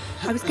developing.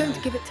 I was going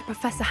to give it to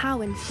Professor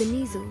Howen for the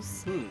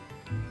measles.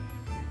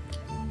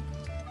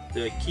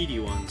 The kitty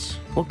ones.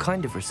 What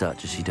kind of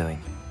research is she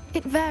doing?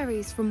 It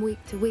varies from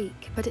week to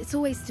week, but it's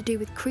always to do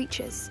with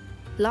creatures.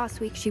 Last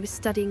week she was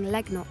studying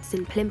leg knots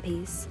in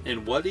plimpies.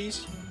 In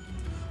whaties?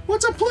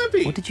 What's a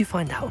plimpy? What did you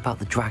find out about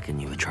the dragon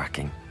you were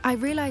tracking? I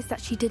realised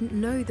that she didn't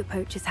know the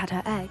poachers had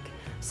her egg,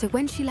 so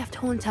when she left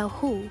Horntail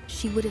Hall,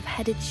 she would have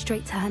headed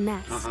straight to her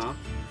nest. Uh-huh.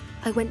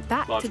 I went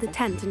back to Logical. the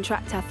tent and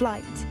tracked her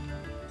flight.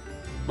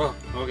 Well,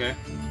 okay.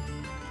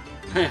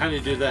 How do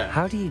you do that?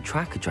 How do you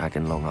track a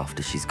dragon long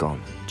after she's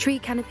gone? Tree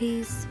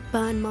canopies,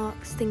 burn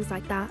marks, things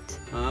like that.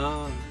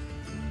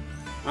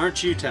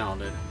 Aren't you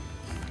talented?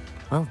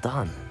 Well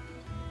done.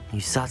 You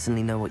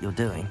certainly know what you're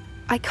doing.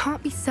 I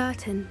can't be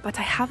certain, but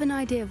I have an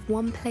idea of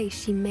one place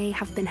she may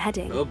have been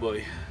heading. Oh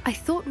boy. I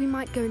thought we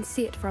might go and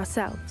see it for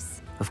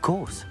ourselves. Of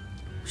course.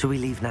 Shall we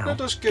leave now? Let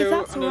us If go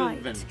that's on all an right.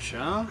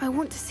 adventure. I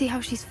want to see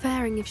how she's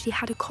faring if she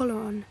had a collar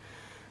on.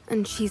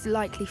 And she's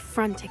likely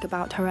frantic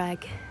about her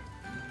egg.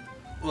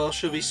 Well,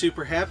 she'll be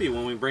super happy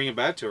when we bring it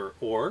back to her,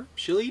 or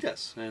she'll eat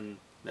us, and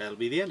that'll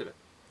be the end of it.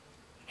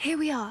 Here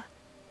we are.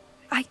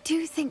 I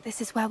do think this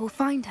is where we'll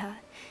find her.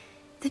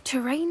 The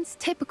terrain's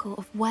typical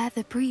of where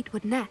the breed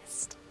would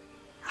nest.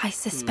 I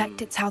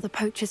suspect it's how the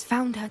poachers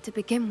found her to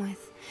begin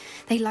with.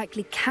 They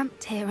likely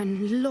camped here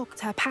and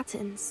logged her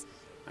patterns.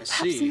 I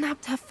Perhaps see.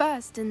 nabbed her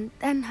first and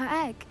then her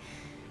egg.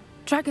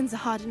 Dragons are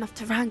hard enough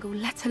to wrangle,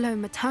 let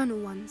alone maternal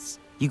ones.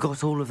 You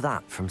got all of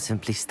that from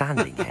simply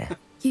standing here?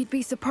 You'd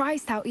be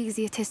surprised how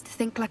easy it is to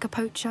think like a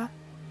poacher.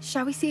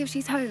 Shall we see if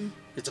she's home?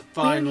 It's a We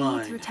fine only need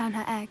to line return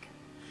her egg.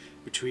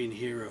 between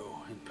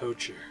hero and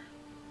poacher.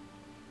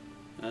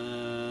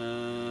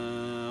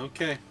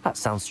 Okay. That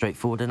sounds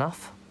straightforward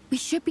enough. We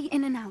should be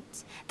in and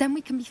out. Then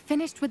we can be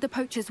finished with the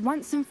poachers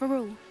once and for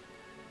all.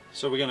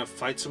 So we're gonna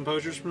fight some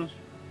poachers from...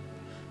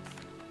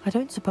 I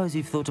don't suppose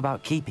you've thought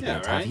about keeping Yeah,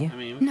 it, right? have you? I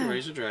mean, we No. can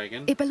raise a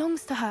dragon. It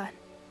belongs to her.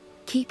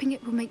 Keeping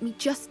it will make me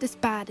just as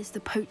bad as the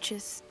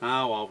poachers.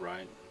 Oh, all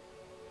right.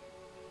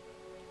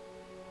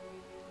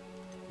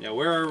 Yeah,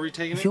 where are we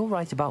taking If it? you're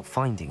right about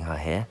finding her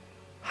here,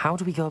 how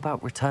do we go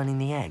about returning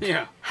the egg?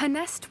 Yeah. Her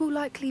nest will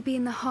likely be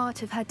in the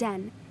heart of her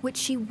den, which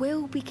she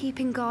will be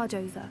keeping guard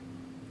over.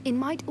 It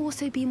might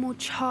also be more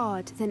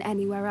charred than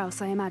anywhere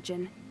else, I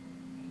imagine.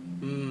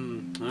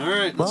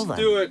 Alright, Well let's then.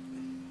 do it.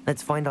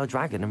 Let's find our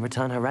dragon and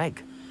return her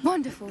egg.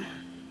 Wonderful.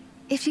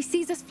 If she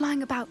sees us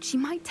flying about, she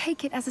might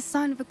take it as a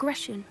sign of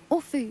aggression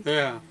or food.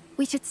 Yeah,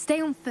 We should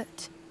stay on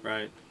foot.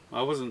 right.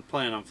 I wasn't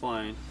planning on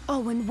flying.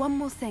 Oh, and one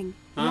more thing.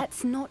 Huh?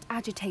 Let's not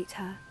agitate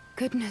her.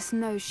 Goodness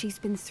knows she's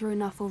been through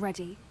enough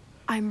already.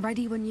 I'm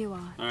ready when you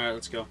are. Alright,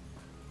 let's go.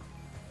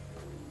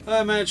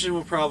 I imagine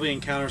we'll probably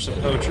encounter some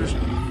poachers.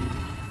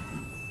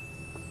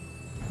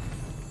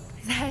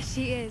 There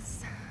she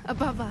is,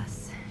 above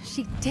us.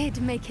 She did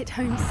make it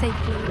home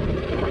safely.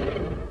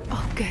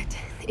 Oh, good.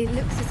 It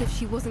looks as if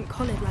she wasn't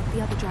collared like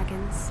the other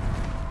dragons.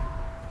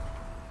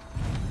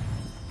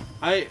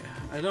 I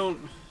don't...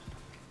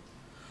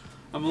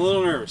 I'm a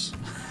little nervous.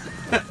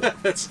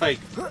 It's like...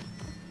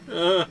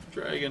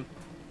 dragon.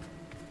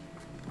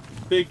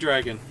 Big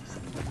dragon.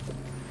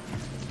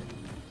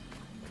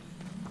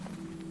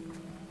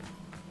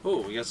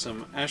 Oh, we got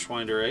some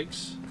Ashwinder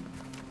eggs.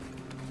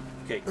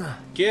 Okay,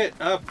 get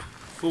up,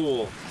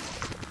 fool.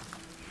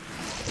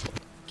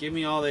 Give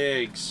me all the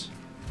eggs.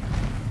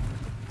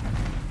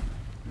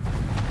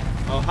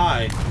 Oh,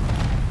 hi.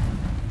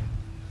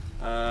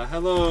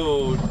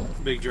 Hello,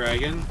 big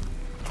dragon.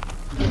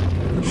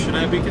 Should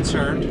I be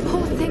concerned?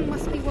 Poor thing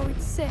must be worried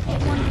sick,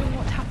 wondering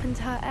what happened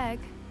to her egg.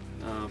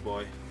 Oh,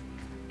 boy.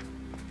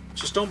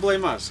 Just don't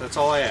blame us. That's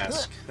all I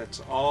ask.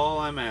 That's all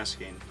I'm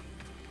asking.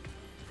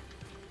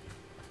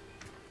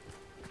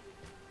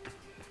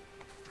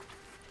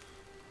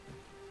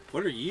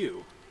 What are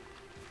you?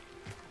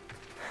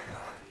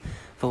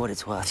 For what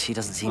it's worth, she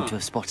doesn't seem to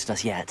have spotted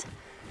us yet.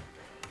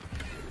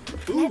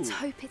 Ooh. Let's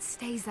hope it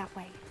stays that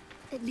way.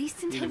 At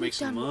least Need until to make we've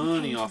some done what we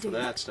money came off to of do.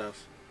 that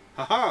stuff.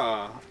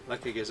 Haha!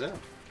 Like a gazelle.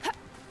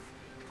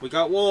 We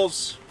got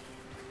wolves.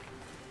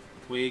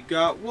 We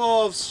got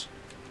wolves.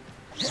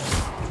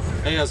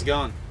 Hey, how's it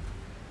going?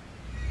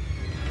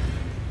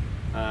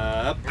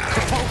 Bang!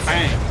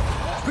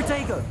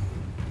 Protego!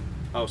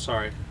 Oh,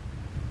 sorry.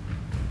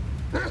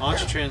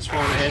 Launch a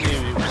transform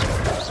enemy.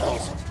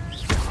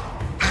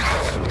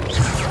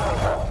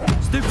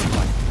 Stupid.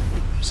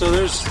 So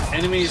there's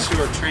enemies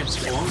who are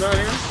transformed out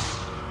here?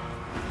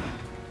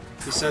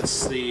 At least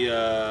that's the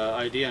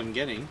idea I'm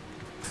getting.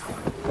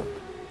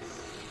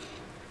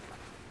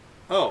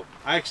 Oh,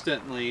 I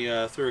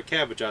accidentally threw a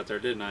cabbage out there,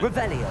 didn't I?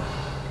 Revelio.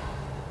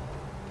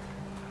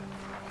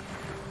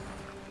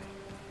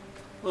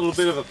 A little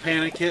bit of a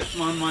panic hit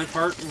on my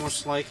part,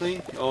 most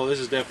likely. Oh, this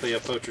is definitely a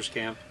poacher's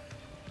camp.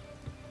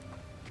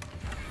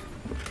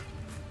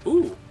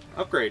 Ooh,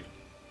 upgrade.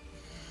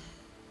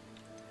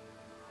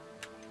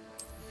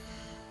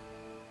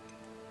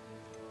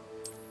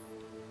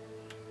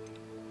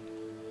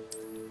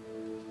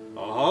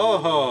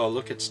 Oh,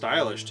 look at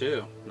stylish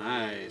too.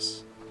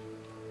 Nice.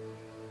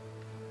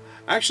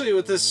 Actually,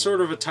 with this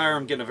sort of attire,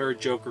 I'm getting a very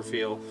Joker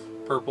feel.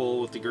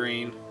 Purple with the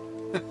green.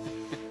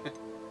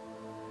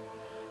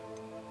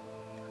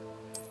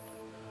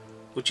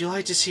 Would you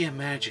like to see a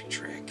magic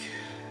trick?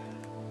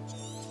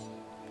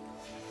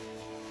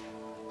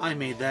 I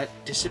made that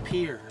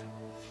disappear.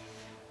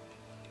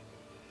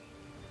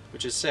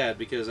 Which is sad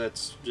because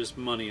that's just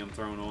money I'm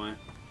throwing away.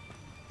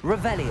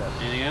 Revelio.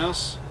 Anything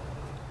else?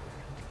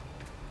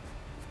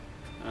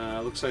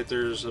 Looks like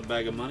there's a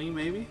bag of money,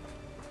 maybe?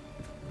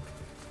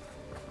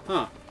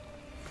 Huh.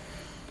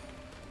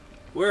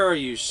 Where are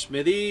you,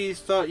 Smithy?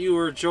 Thought you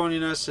were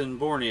joining us in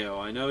Borneo.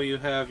 I know you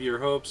have your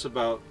hopes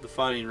about the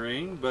fighting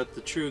ring, but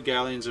the true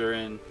galleons are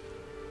in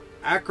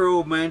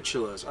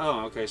acromantulas.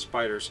 Oh, okay,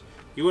 spiders.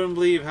 You wouldn't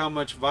believe how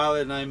much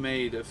Violet and I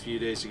made a few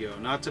days ago.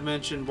 Not to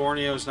mention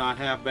Borneo's not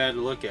half bad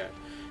to look at.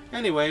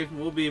 Anyway,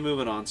 we'll be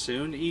moving on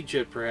soon.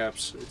 Egypt,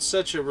 perhaps. It's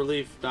such a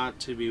relief not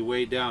to be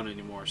weighed down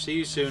anymore. See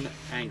you soon,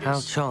 Angus. How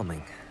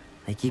charming.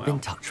 They keep in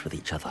touch with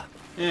each other.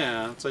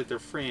 Yeah, it's like they're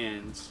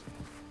friends.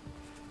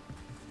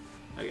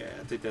 Okay,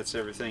 I think that's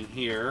everything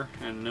here.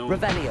 And no...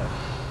 Revelio.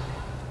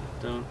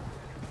 Don't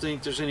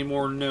think there's any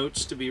more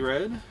notes to be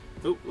read.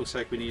 Oh, looks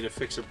like we need to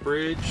fix a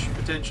bridge,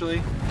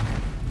 potentially.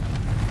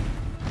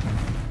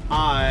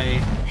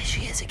 Hi. There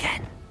she is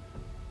again.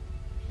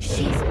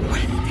 She's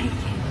breathtaking.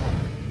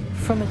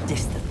 From a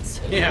distance.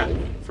 Yeah,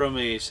 from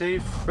a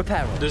safe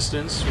Reparo.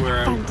 distance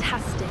where I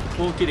Fantastic.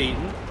 won't get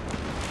eaten.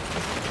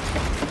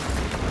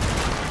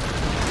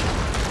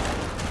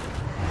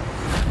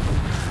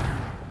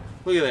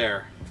 Look at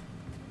there.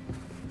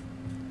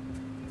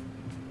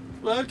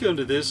 Welcome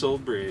to this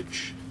old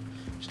bridge.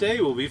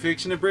 Today we'll be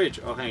fixing a bridge.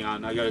 Oh, hang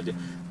on, I gotta do...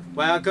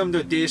 Welcome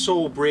to this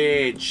old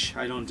bridge.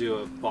 I don't do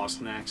a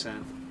Boston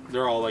accent.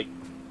 They're all like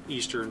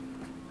Eastern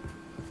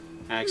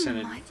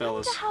accented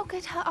fellas. I wonder how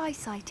good her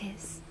eyesight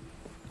is.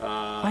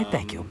 I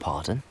beg your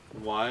pardon?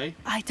 Why?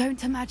 I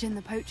don't imagine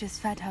the poachers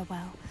fed her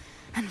well.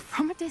 And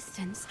from a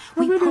distance,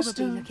 we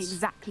probably look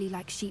exactly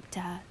like sheep to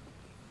her.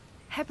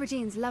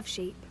 Hebrideans love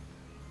sheep.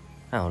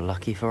 How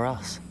lucky for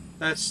us.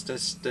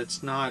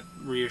 That's not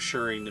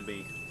reassuring to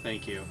me.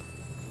 Thank you.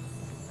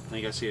 I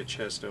think I see a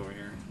chest over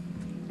here.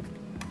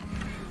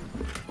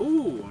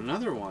 Ooh,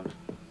 another one.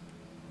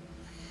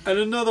 And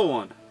another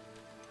one.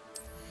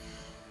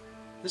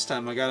 This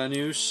time I got a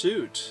new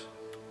suit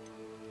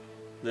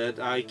that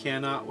I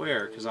cannot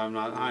wear because I'm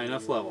not high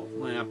enough level.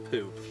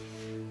 Poop.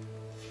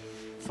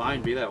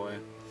 Fine, be that way.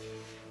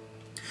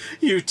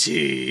 You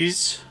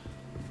tease.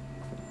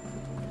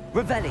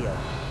 Revelio.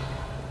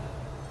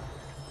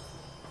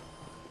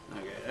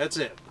 Okay, that's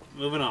it.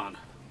 Moving on.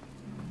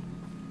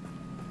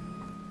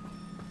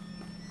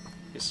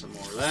 Get some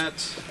more of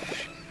that.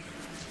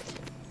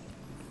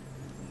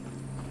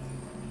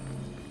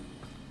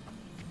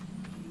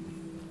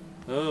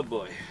 Oh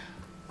boy.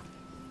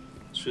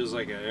 This feels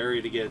like an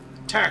area to get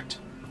attacked.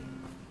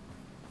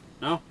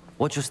 No?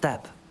 Watch your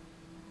step.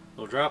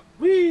 Little drop.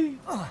 Whee!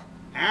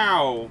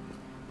 Ow!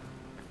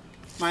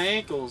 My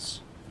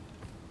ankles.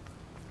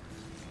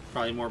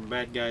 Probably more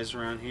bad guys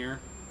around here.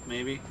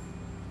 Maybe.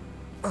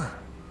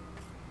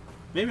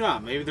 Maybe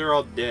not. Maybe they're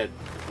all dead.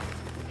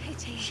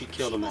 pity. She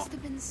killed them all. She must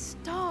have been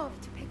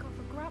starved to pick off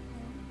a grapple.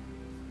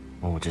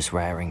 Or just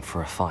raring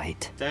for a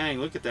fight. Dang,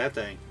 look at that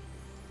thing.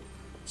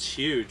 It's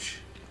huge.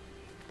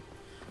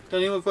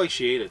 Doesn't even look like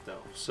she ate it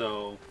though,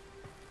 so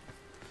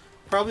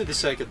probably the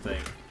second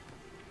thing.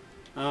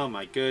 Oh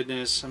my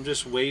goodness, I'm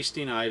just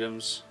wasting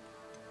items.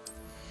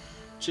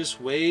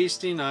 Just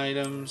wasting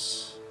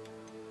items.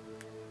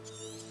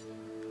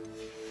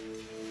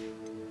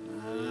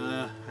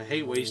 I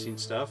hate wasting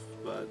stuff,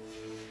 but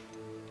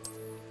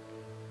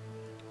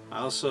I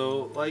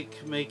also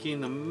like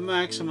making the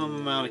maximum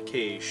amount of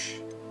cash.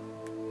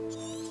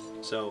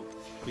 So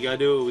we gotta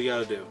do what we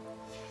gotta do.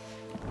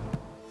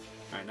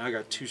 Alright, now I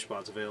got 2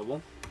 spots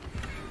available.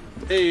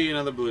 Hey,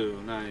 another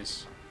blue.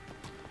 Nice.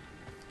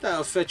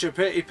 That'll fetch a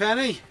pretty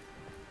penny.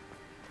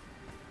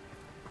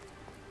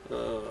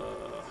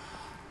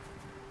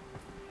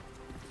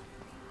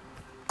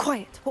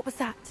 Quiet, what was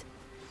that?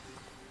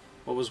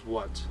 What was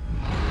what?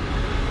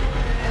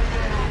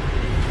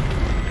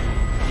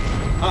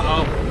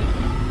 Uh-oh.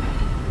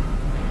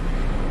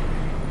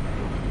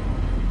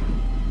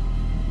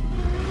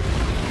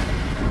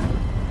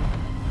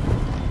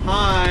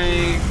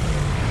 Hi.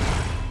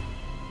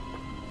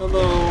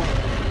 Hello.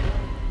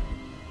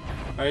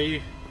 Are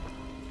you?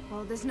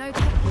 Well, there's no take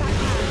back now.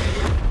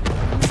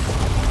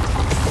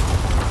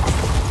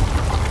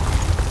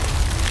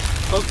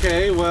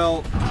 Okay,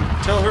 well,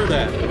 tell her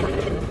that.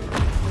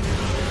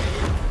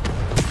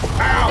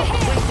 Ow!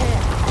 Wait here.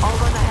 I'll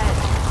run ahead.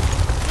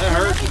 That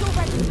hurt.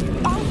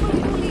 I'll follow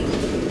your lead.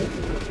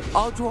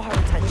 I'll draw her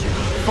attention.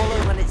 Follow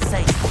when it's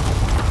safe.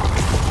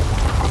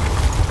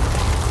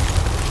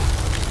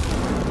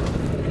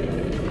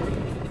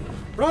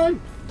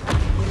 Run!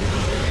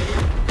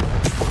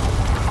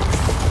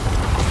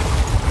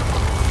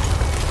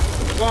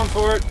 Going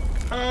for it.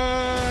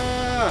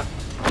 Ah!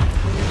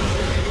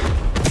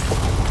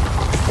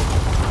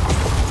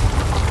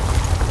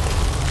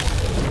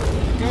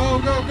 Go,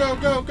 go, go,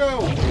 go, go!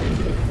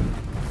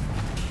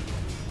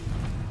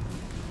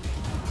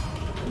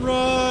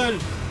 Run!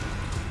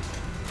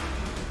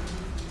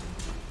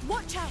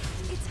 Watch out,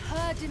 it's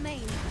her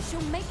domain.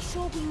 She'll make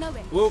sure we know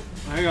it. Whoop,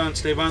 hang on,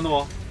 stay behind the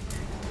wall.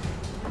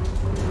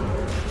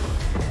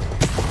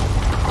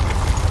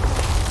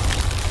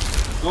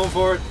 Going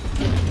for it.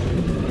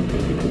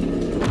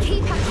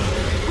 Keep at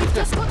it. We've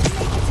just got to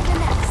make it to the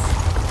nest.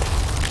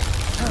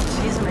 Oh,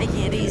 she isn't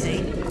making it easy.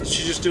 Is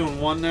she just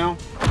doing one now?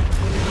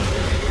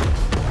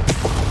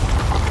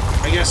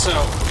 I guess so.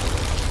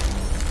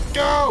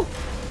 Go!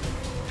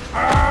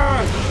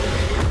 Ah!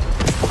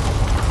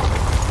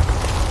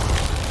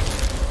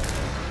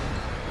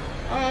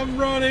 I'm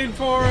running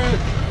for it!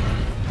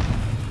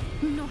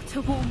 Not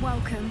a warm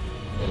welcome.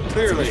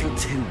 Clearly. It's a little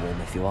too warm,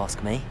 if you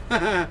ask me.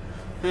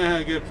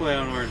 Good play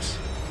on words.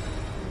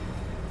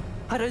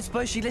 I don't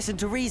suppose she listened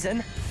to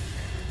reason.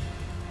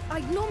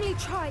 I'd normally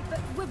try, but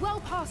we're well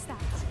past that.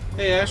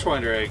 Hey,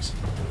 Ashwinder eggs.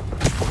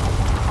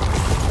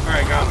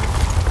 Alright, got them.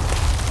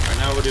 Alright,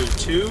 now we're doing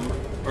 2,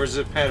 or is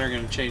the pattern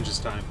going to change this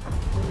time?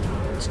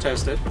 Let's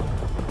test it.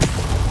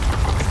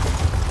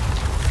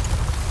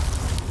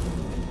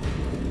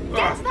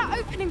 Get to that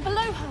opening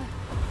below her.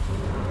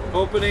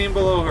 Opening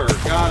below her.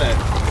 Got it.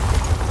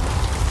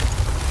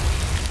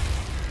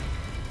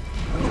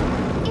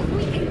 If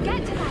we can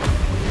get to that,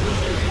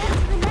 we can get to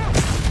the nest.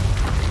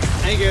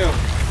 Thank you.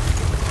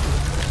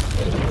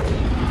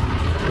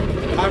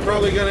 I'm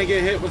probably going to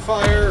get hit with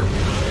fire.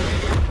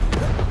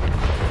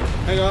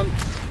 Hang on.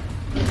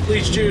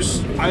 Bleach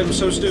juice. I'm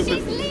so stupid.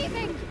 She's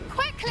leaving!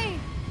 Quickly!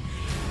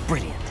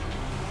 Brilliant.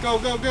 Go,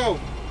 go, go.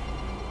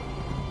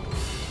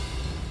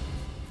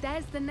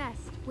 There's the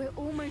nest. We're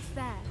almost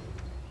there.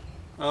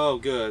 Oh,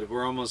 good.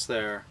 We're almost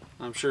there.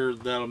 I'm sure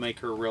that'll make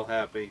her real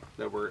happy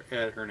that we're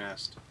at her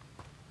nest.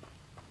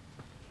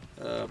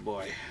 Oh,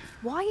 boy.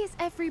 Why is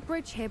every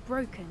bridge here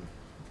broken?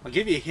 I'll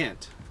give you a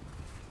hint.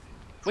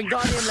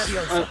 Wingardium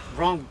Leviosa.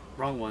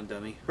 Wrong one,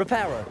 dummy.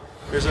 Reparo.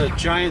 There's a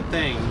giant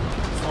thing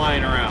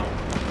flying around.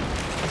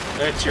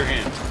 That's your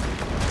hint.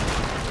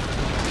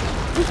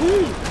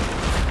 Woohoo!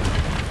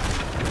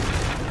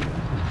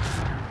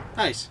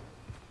 Nice.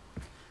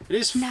 It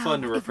is Now,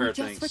 fun to repair if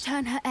we just things.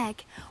 return her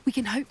egg, we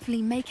can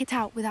hopefully make it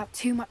out without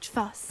too much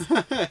fuss.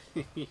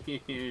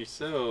 You're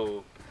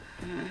so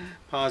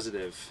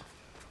positive.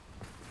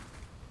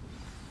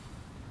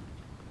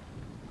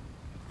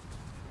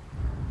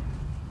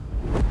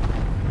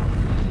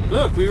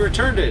 Look, we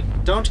returned it.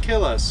 Don't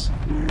kill us.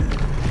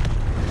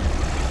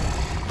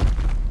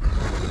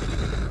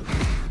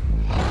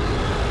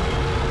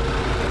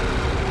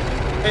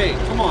 Hey,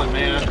 come on,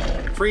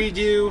 man. Freed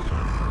you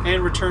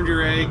and returned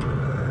your egg.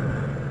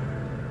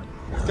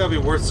 It's gotta be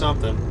worth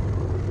something.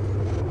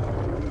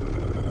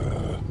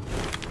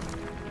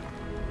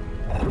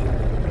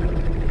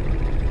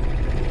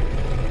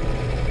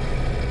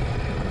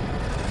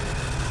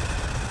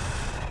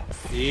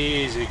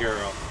 Easy,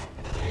 girl.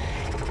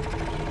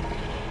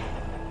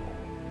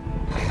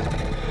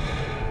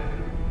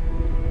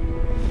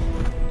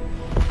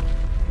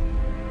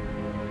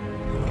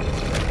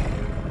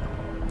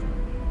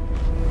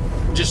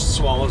 Just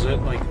swallows it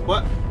like,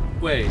 what?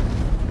 Wait,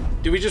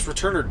 did we just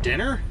return her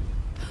dinner?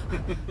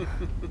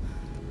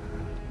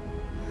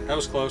 That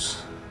was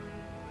close.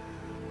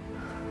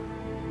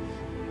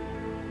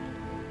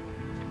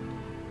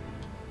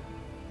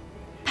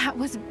 That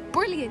was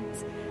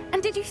brilliant.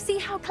 And did you see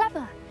how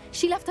clever?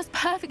 She left us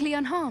perfectly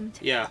unharmed.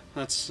 Yeah,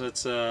 that's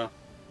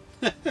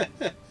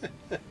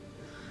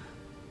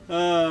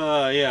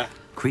yeah.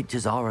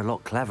 Creatures are a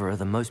lot cleverer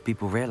than most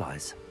people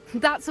realize.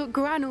 That's what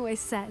Gran always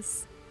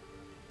says.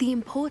 The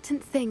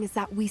important thing is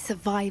that we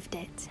survived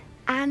it.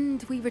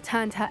 And we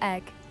returned her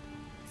egg.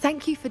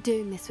 Thank you for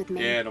doing this with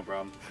me. Yeah, no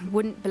problem.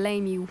 Wouldn't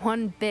blame you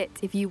one bit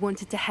if you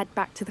wanted to head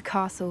back to the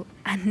castle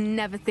and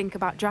never think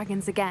about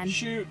dragons again.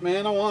 Shoot,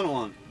 man, I want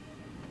one.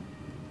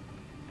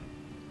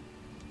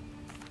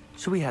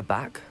 Shall we head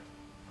back?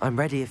 I'm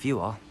ready if you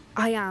are.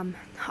 I am.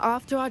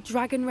 After our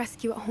dragon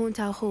rescue at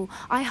Hauntow Hall,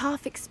 I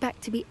half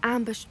expect to be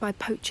ambushed by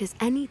poachers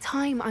any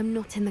time I'm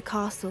not in the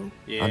castle.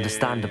 Yeah.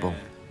 Understandable.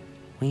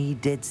 We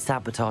did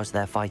sabotage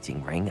their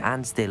fighting ring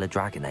and steal a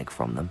dragon egg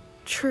from them.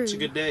 True. It's a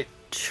good day.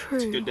 True.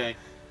 It's a good day.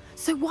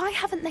 So why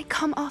haven't they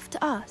come after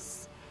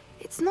us?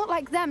 It's not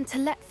like them to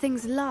let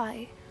things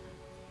lie.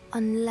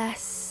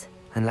 Unless...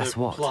 Unless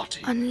They're what?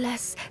 plotting.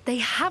 Unless they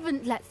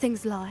haven't let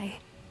things lie.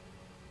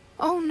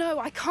 Oh no,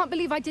 I can't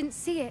believe I didn't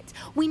see it.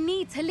 We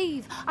need to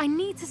leave. I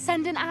need to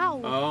send an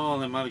owl. Oh,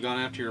 they might have gone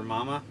after your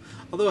mama.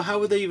 Although, how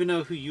would they even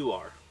know who you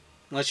are?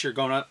 Unless you're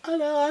going out,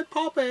 hello, I'm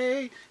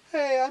Poppy.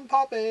 Hey, I'm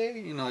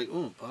Poppy. You know, like,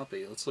 oh,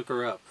 Poppy, let's look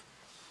her up.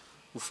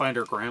 We'll find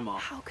her grandma.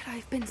 How could I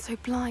have been so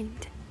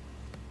blind?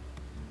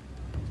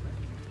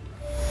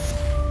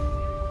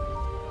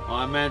 Well,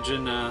 I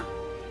imagine,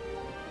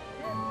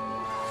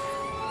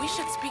 We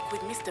should speak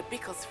with Mr.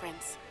 Bickle's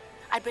friends.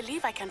 I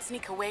believe I can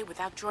sneak away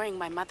without drawing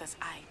my mother's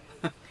eye.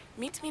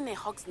 Meet me near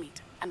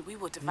Hogsmeade, and we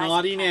will devise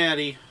naughty a plan.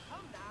 natty.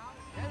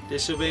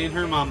 Disobeying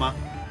her mama.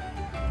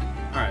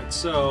 Alright,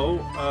 so,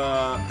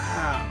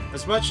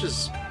 as much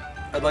as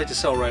I'd like to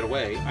sell right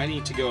away, I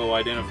need to go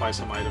identify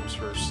some items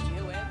first.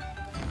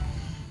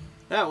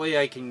 That way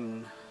I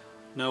can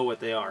know what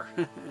they are.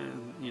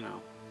 And, you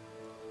know.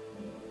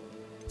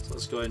 So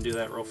let's go ahead and do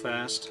that real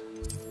fast.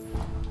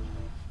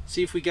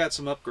 See if we got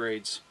some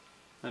upgrades.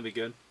 That'd be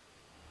good.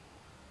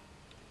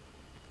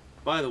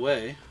 By the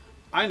way,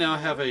 I now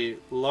have a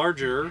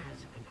larger...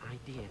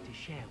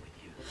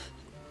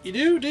 You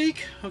do,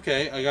 Deke?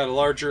 Okay, I got a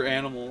larger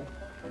animal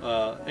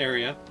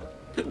area.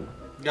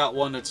 Got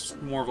one that's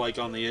more of like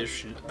on the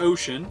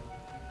ocean.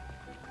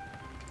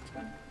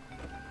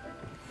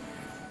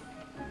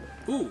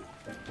 Ooh,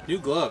 new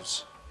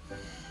gloves.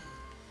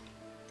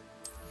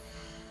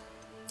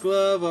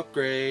 Glove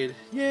upgrade.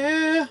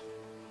 Yeah!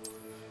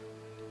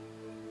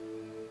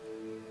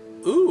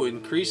 Ooh,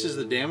 increases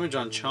the damage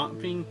on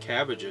chomping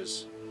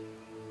cabbages.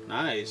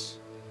 Nice.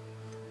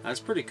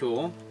 That's pretty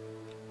cool.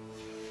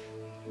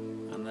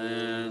 And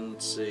then,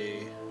 let's see.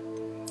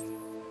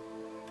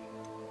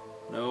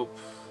 Nope.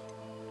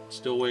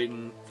 Still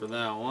waiting for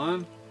that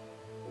one.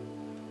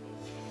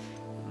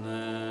 And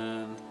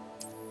then...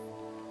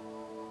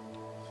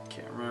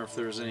 Can't remember if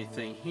there's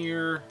anything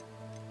here.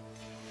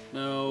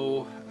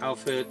 No.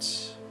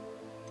 Outfit.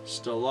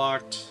 Still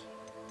locked.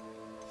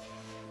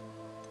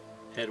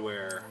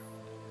 Headwear.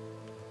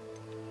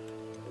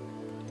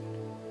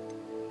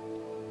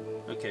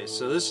 Okay,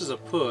 so this is a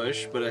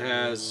push, but it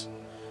has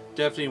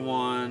definitely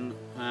one.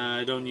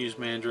 I don't use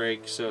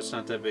Mandrake, so it's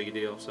not that big a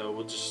deal. So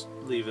we'll just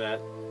leave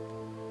that.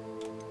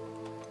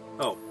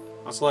 Oh,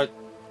 I'll select.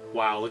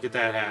 Wow, look at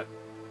that hat.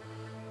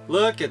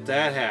 Look at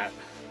that hat.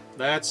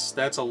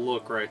 That's a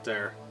look right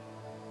there.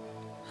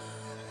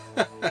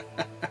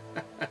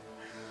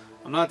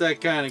 I'm not that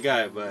kind of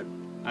guy, but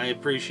I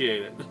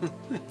appreciate it.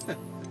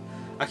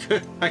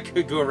 I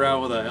could go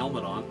around with a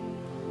helmet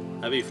on.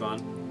 That'd be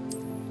fun.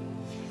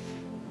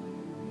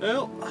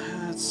 Well,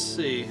 let's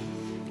see.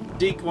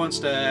 Deke wants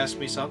to ask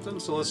me something,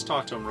 so let's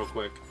talk to him real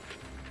quick.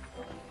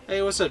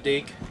 Hey, what's up,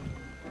 Deke?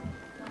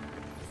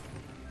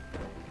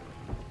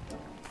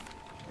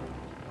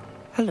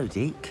 Hello,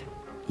 Deke.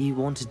 You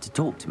wanted to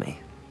talk to me?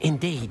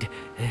 Indeed.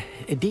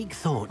 Deke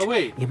thought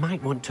you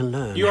might want to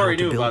learn You how already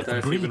to knew build about that a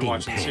if you've been breeding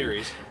watching the pen,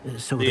 series.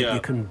 so that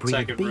you can breed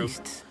second room.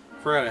 beasts.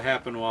 Forgot it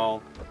happened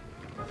while...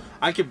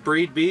 I could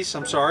breed beasts,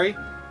 I'm sorry.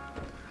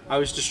 I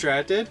was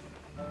distracted.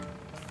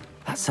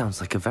 That sounds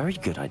like a very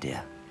good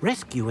idea.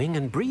 Rescuing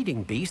and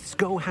breeding beasts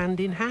go hand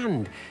in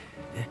hand.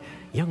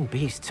 Young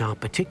beasts are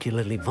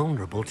particularly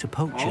vulnerable to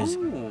poachers.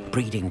 Oh.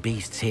 Breeding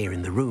beasts here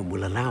in the room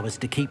will allow us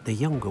to keep the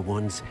younger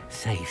ones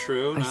safe.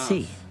 True I enough.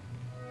 see.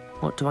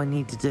 What do I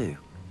need to do?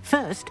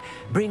 First,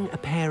 bring a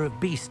pair of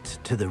beasts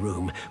to the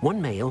room.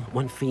 One male,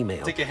 one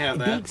female. I think I have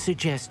that. Deke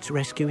suggests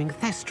rescuing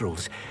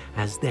thestrals,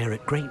 as they're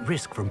at great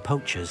risk from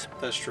poachers.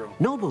 That's true.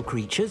 Noble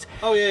creatures.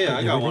 Oh, yeah, but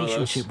I the got one of those.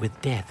 relationship with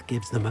death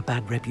gives them a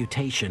bad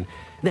reputation.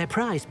 They're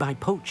prized by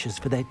poachers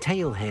for their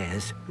tail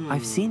hairs.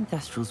 I've seen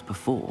thestrals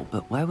before,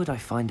 but where would I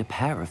find a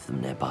pair of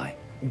them nearby?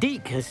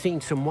 Deke has seen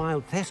some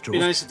wild thestrals Be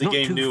nice if the not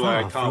game too knew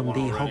I far caught from one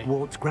the already.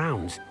 Hogwarts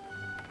grounds.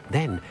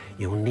 Then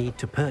you'll need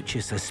to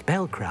purchase a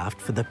spellcraft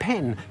for the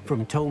pen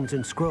from Tomes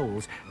and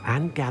Scrolls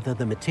and gather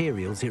the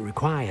materials it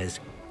requires.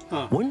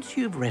 Once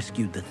you've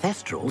rescued the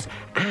Thestrals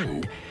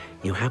and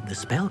you have the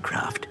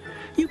spellcraft,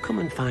 you come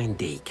and find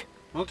Deke.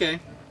 Okay.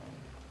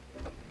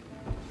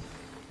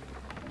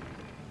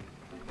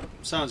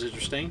 Sounds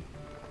interesting.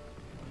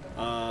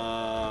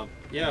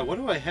 Yeah, what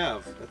do I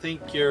have? I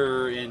think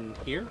you're in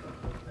here?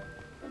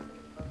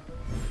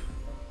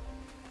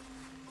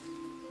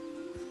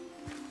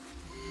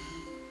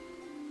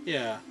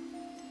 Yeah.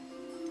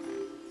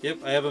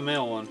 Yep, I have a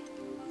male one.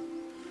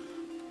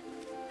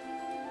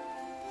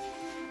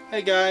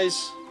 Hey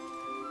guys.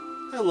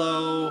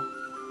 Hello.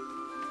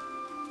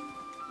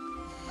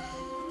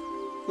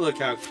 Look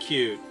how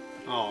cute.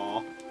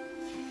 Aw.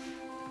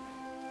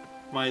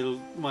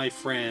 My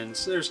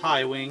friends. There's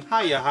Highwing.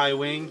 Hiya,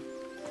 Highwing.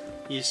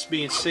 You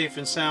being safe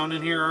and sound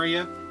in here, are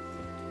you?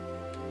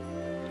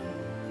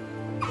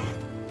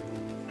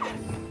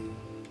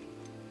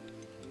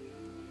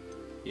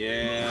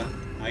 Yeah,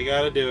 I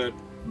gotta do it.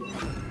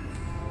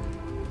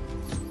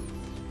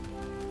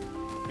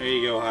 There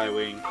you go,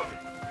 Highwing.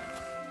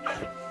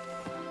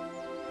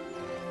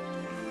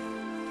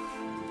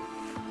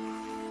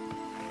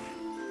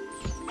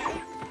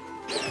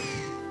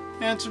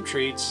 And some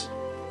treats.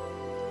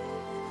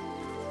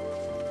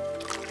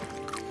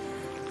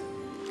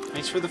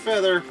 Thanks for the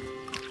feather.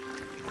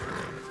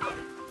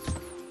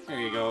 There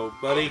you go,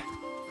 buddy.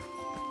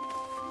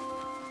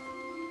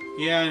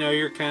 Yeah, I know,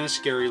 you're kind of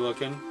scary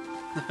looking.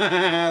 Look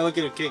at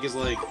him kick his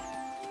leg.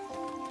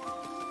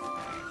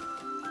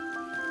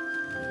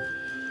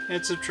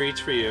 And some treats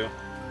for you.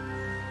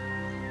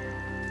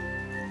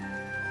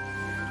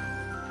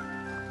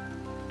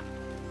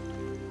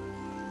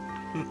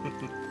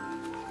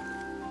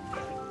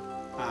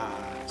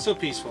 So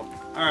peaceful.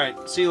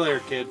 Alright, see you later,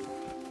 kid.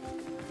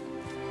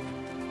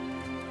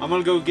 I'm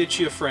gonna go get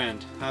you a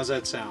friend. How's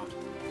that sound?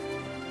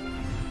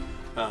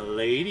 A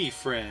lady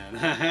friend.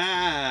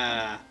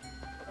 Haha.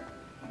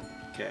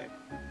 Okay.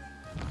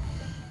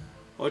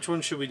 Which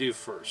one should we do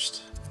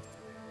first?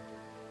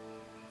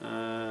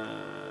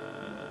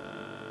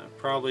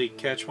 Probably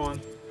catch one,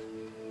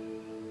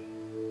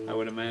 I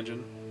would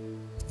imagine.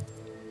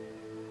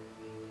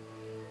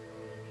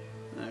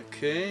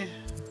 Okay.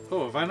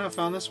 Oh, have I not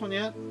found this one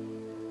yet?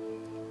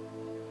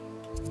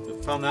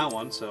 I found that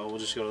one, so we'll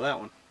just go to that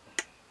one.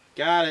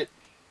 Got it.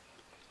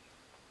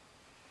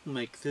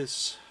 Make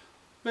this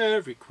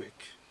very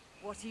quick.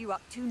 What are you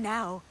up to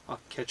now? I'll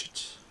catch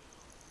it.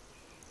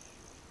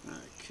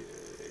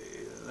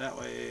 Okay, that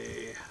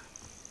way.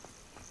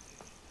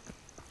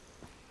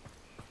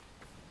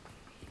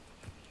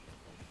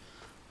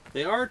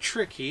 They are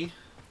tricky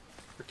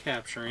for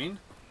capturing.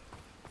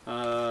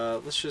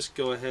 Let's just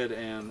go ahead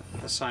and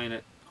assign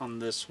it on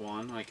this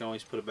one. I can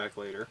always put it back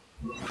later.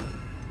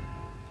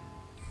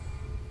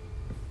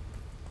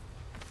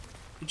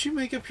 Did you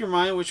make up your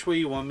mind which way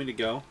you want me to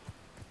go?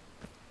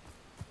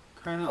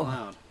 Crying out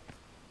loud.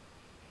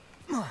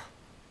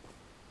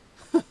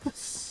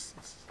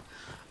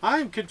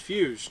 I'm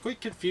confused.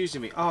 Quit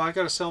confusing me. Oh, I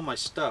gotta sell my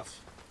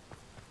stuff.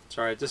 It's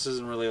alright, this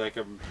isn't really like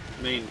a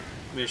main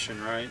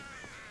mission, right?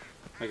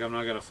 Like I'm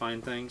not gonna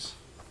find things.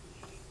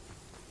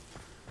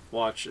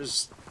 Watch.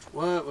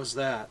 What was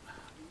that?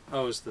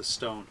 Oh, it was the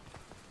stone.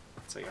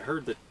 It's like I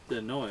heard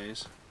the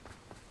noise.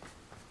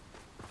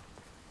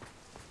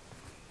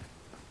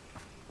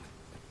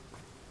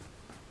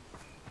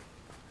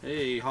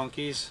 Hey,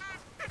 honkies.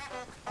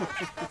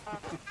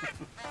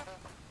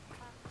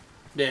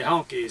 They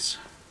honkies.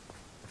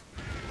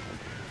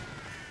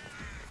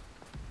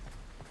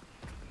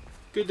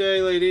 Good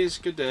day, ladies.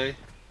 Good day.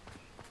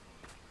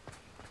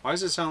 Why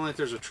does it sound like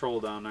there's a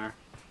troll down there?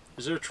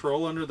 Is there a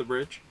troll under the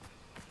bridge?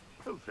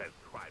 Who says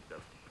crime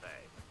doesn't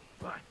pay?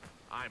 Why,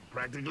 I'm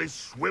practically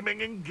swimming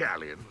in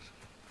galleons.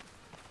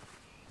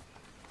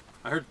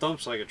 I heard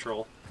thumps like a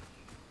troll.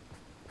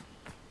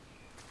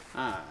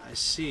 Ah, I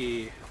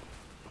see.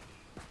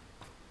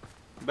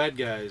 Bad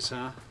guys,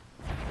 huh?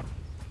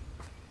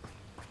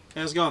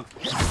 How's it going?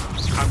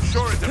 I'm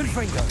sure it's enjoy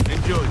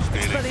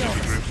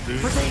stealing drifts, dude.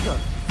 Protego!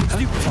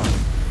 Stupefy!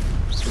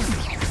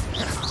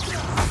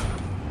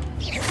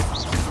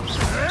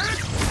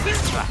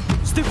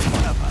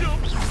 Stupefy!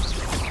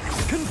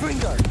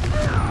 Confringo!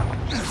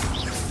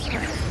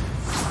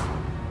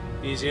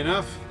 Easy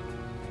enough.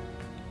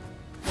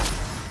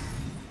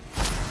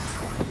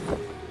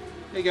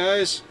 Hey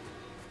guys.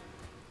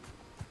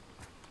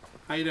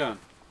 How you doing?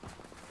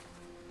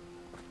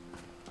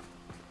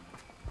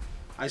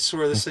 I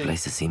swear this thing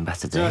place has seen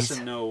better days.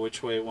 doesn't know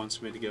which way it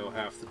wants me to go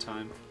half the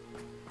time.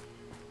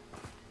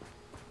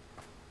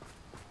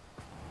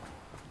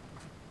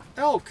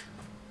 Elk!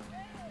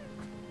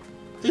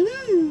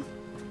 Ooh.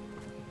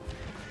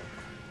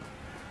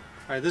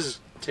 Alright, this is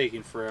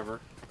taking forever.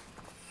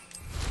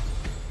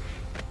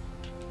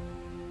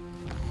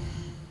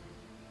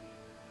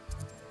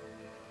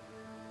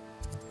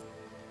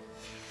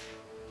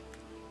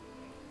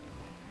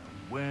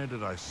 Where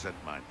did I set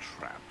my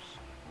traps? Is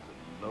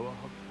it lower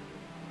Hogwarts?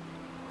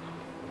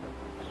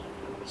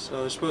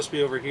 So they're supposed to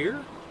be over here?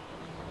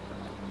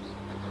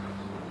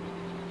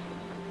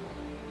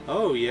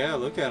 Oh yeah,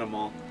 look at them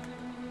all.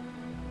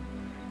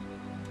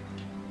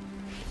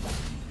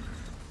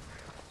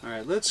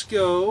 Alright, let's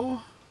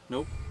go.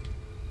 Nope.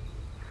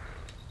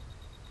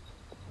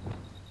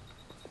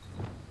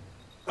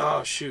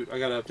 Oh shoot, I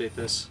gotta update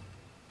this.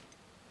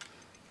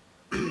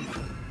 And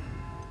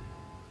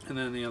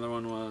then the other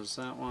one was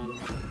that one.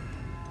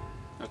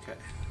 Okay.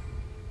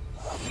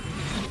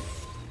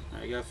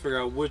 I gotta figure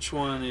out which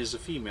one is a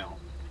female.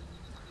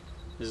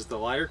 Is it the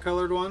lighter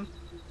colored one?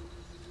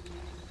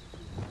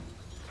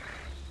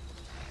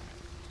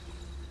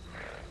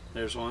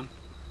 There's one.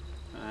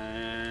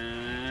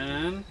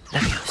 And...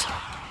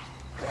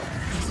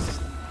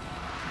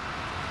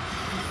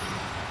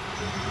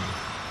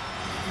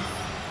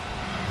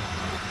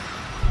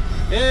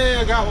 Hey,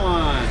 I got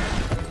one!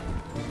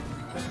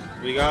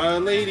 We got a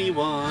lady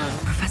one.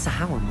 Professor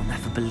Howard will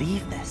never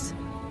believe this.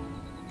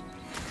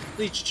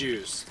 Leech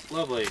juice.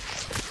 Lovely.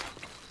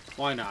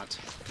 Why not?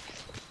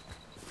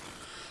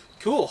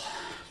 Cool.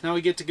 Now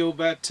we get to go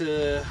back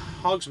to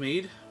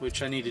Hogsmeade,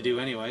 which I need to do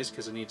anyways,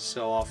 because I need to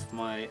sell off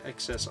my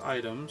excess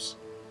items.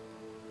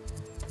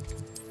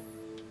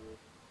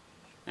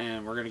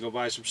 And we're going to go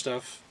buy some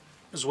stuff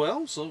as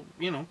well, so,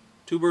 you know,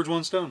 2 birds,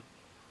 1 stone.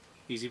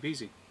 Easy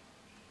peasy.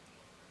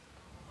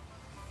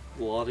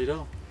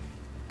 La-di-da.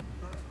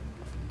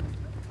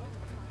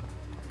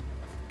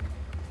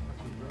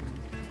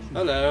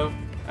 Hello.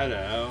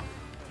 Hello.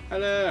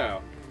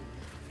 Hello.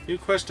 New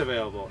quest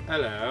available.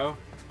 Hello.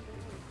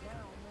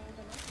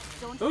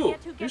 Ooh,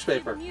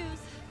 newspaper.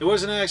 It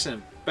was an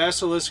accident.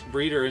 Basilisk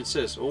breeder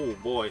insists. Oh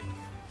boy.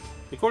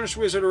 The Cornish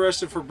wizard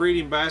arrested for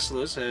breeding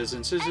basilisk has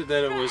insisted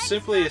that it was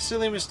simply a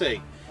silly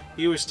mistake.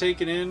 He was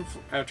taken in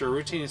after a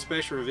routine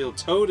inspection revealed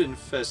toad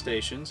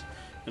infestations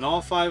in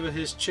all 5 of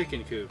his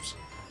chicken coops.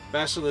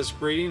 Basilisk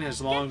breeding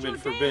has long been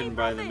forbidden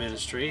by the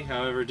ministry.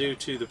 However, due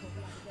to the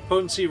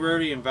potency,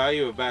 rarity, and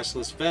value of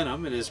basilisk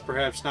venom, it is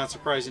perhaps not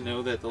surprising to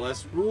know that the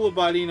less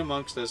rule-abiding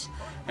amongst us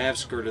have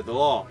skirted the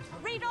law.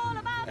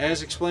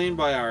 As explained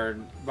by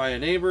a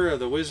neighbor of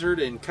the wizard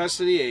in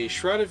custody, a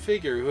shrouded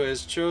figure who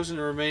has chosen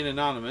to remain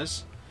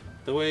anonymous,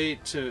 the way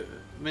to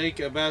make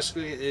a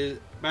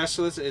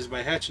basilisk is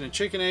by hatching a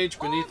chicken egg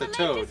beneath a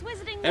toad.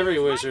 Every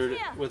wizard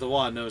with a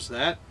wand knows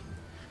that.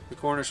 The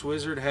Cornish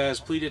wizard has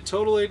pleaded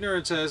total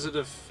ignorance as a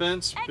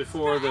defense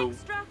before the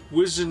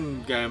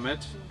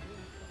Wizengamot.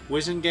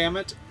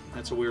 Wizengamot?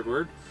 That's a weird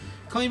word.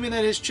 Claiming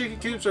that his chicken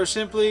coops are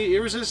simply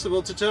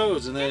irresistible to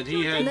toads and that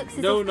he had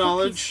no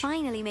knowledge.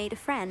 Finally made a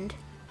friend.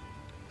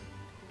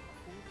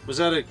 Was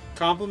that a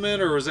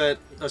compliment or was that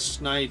a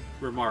snide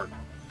remark?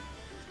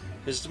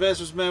 His defense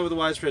was met with a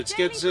widespread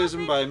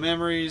skepticism by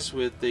members.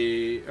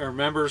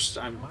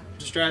 I'm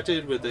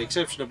distracted, with the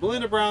exception of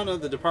Belinda Brown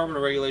of the Department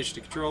of Regulation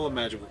and Control of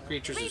Magical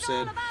Creatures, who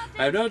said,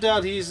 "I have no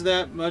doubt he's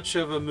that much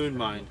of a moon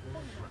mind.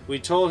 We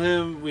told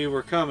him we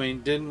were coming,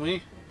 didn't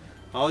we?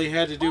 All he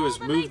had to do was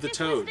move the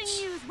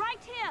toads."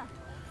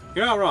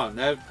 You're not wrong.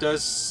 That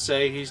does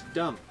say he's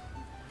dumb.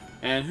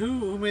 And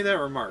who made that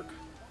remark?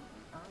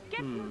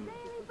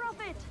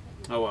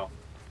 Oh well.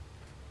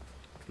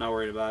 Not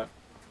worried about it.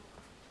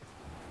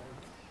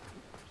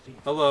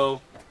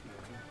 Hello.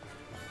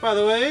 By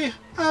the way,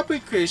 Happy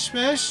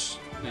Christmas.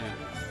 Yeah.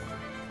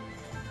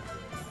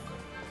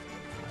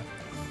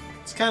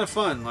 It's kind of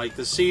fun. Like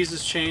the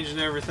seasons change and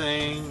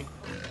everything,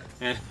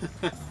 and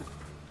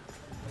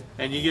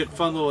and you get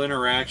fun little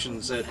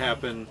interactions that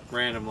happen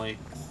randomly.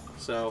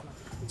 So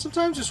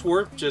sometimes it's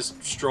worth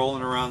just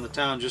strolling around the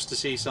town just to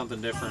see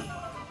something different.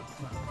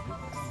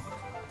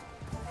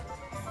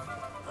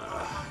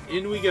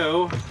 In we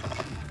go.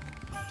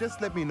 Just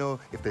let me know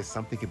if there's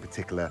something in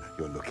particular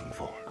you're looking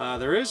for.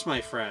 There is, my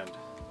friend.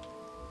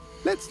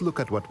 Let's look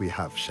at what we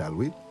have, shall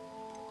we?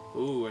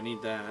 Ooh, I need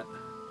that.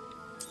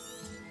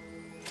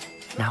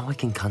 Now I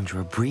can conjure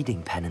a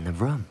breeding pen in the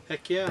room.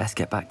 Heck yeah. Best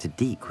get back to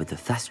Deke with the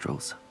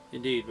Thestrals.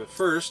 Indeed, but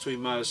first we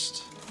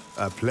must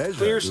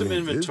clear some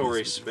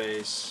inventory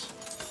space.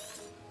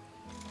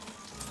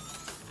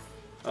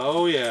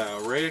 Oh yeah,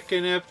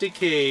 raking up the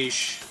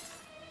cash.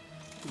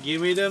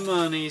 Give me the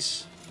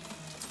monies.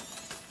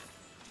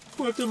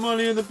 Put the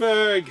money in the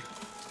bag.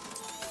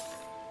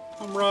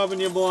 I'm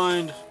robbing you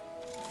blind.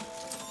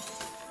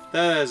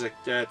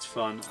 That's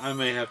fun. I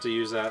may have to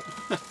use that.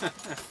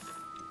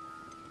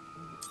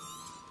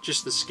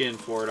 Just the skin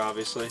for it,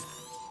 obviously.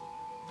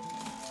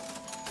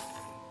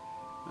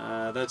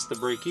 That's the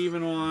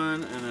break-even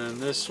one, and then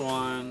this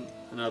one,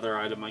 another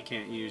item I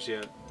can't use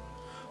yet.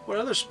 What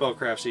other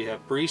spellcrafts do you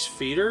have? Beast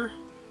Feeder?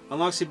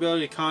 Unlocks the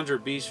ability to conjure a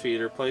beast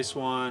feeder. Place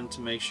one to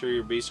make sure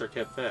your beasts are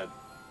kept fed.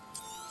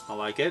 I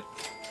like it.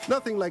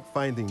 Nothing like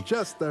finding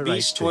just the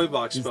Beast right Toy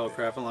Box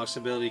spellcraft. Unlocks the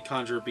ability to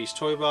conjure a beast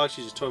toy box.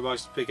 Use a toy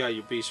box to pick out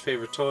your beast's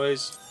favorite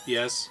toys.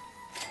 Yes.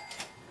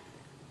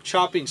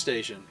 Chopping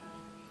station.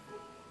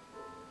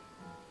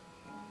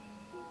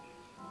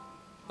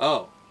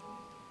 Oh.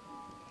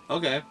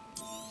 Okay.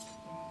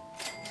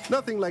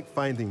 Nothing like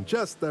finding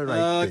just the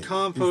right thing.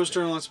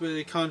 Composter unlocks the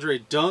ability to conjure a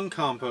dung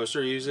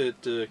composter. Use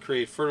it to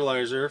create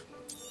fertilizer.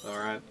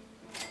 Alright.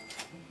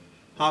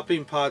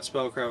 Hopping pot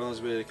spellcraft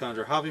allows me to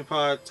conjure hopping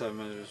pot.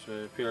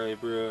 Purely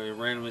brew a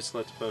randomly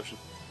selected potion.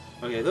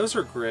 Okay, those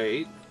are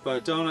great,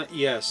 but don't.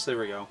 Yes, there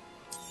we go.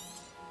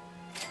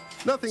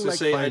 Nothing So like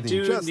say I finding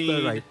do just need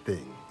the right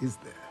thing, is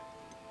there?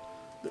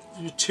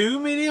 2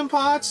 medium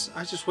pots?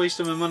 I just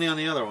wasted my money on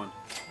the other one.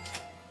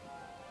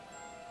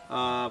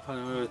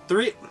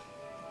 3.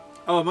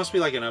 Oh, it must be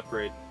like an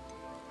upgrade.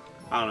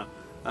 I don't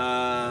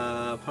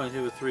know.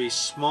 2 with 3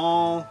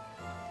 small.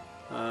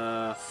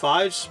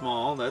 5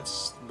 small.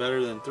 That's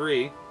better than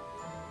 3.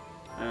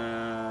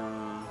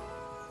 And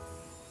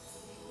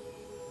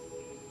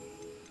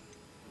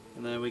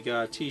then we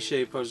got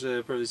T-shaped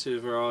potion, perfectly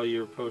suited for all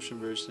your potion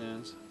brew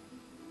stands.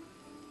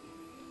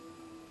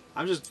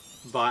 I'm just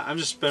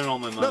spending all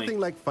my money. Nothing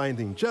like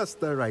finding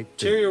just the right thing.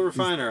 Material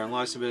Refiner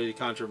unlocks the ability to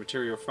conjure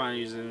Material Refiner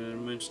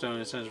using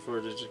Moonstone essential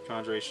for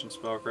conjuration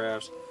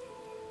spellcrafts.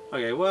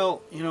 Okay,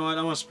 well, you know what?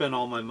 I'm gonna spend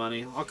all my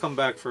money. I'll come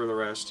back for the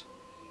rest.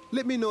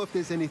 Let me know if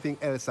there's anything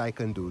else I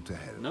can do to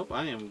help. Nope,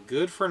 I am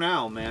good for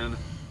now, man.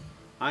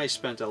 I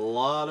spent a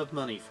lot of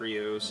money for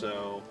you,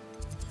 so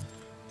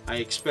I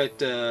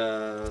expect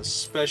a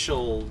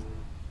special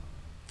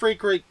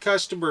freak rate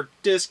customer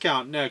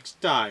discount next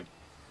time.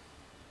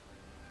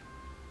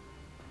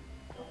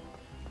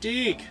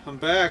 Deke, I'm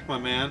back, my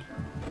man.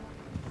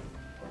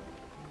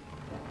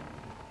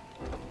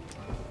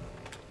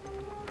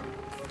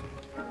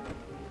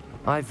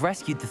 I've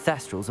rescued the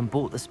Thestrals and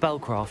bought the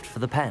spellcraft for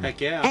the pen. Heck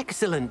yeah.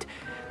 Excellent.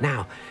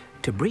 Now,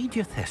 to breed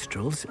your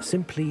Thestrals,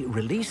 simply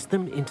release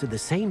them into the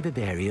same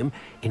vivarium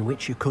in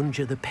which you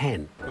conjure the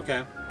pen.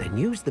 Okay. Then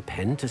use the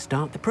pen to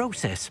start the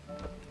process.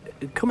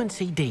 Come and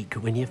see Deke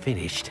when you're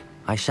finished.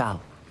 I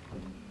shall.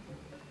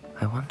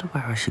 I wonder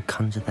where I should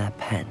conjure their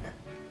pen.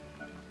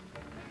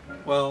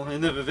 Well,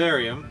 in the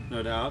vivarium,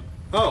 no doubt.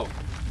 Oh!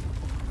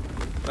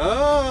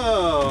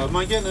 Oh! Am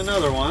I getting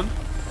another one?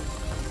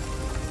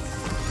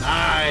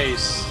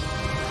 Nice!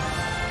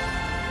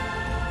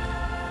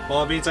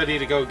 Well, it means I need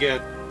to go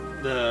get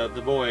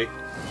the boy.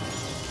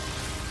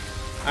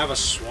 I have a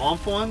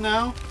swamp one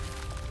now?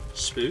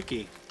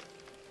 Spooky.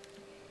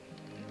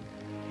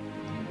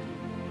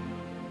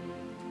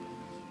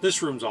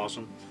 This room's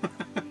awesome.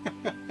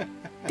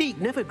 Deke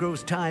never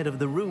grows tired of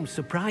the room's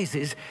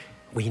surprises.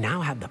 We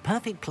now have the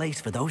perfect place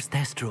for those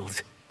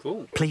Thestrals.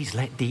 Cool. Please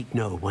let Deke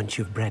know once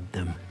you've bred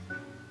them.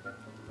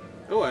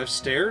 Oh, I have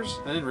stairs?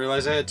 I didn't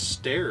realize I had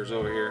stairs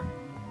over here.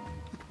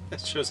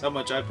 That shows how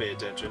much I pay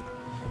attention.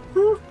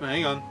 Whew,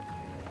 hang on.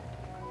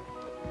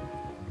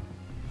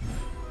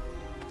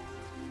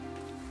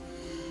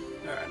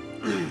 Alright.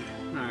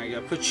 Alright,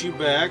 gotta put you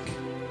back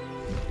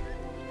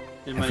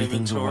in my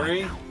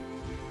inventory.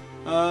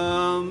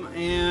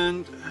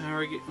 And how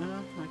I get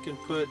I can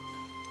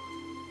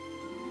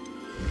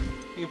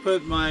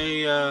put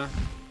my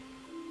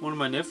one of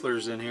my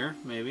nifflers in here,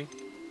 maybe.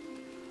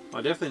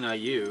 Well, definitely not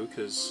you,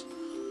 because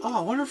oh,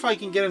 I wonder if I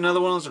can get another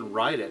one of those and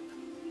ride it.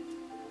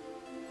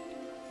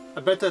 I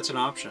bet that's an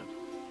option.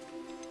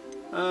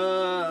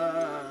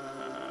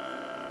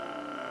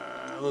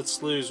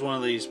 Let's lose one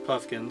of these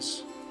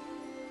puffkins.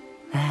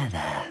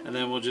 There. And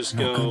then we'll just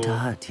Not go going to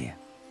hurt you.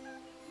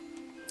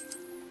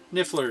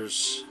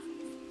 Nifflers.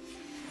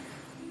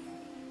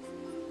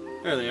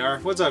 There they are.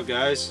 What's up,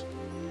 guys?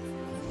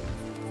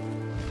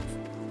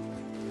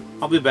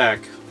 I'll be back.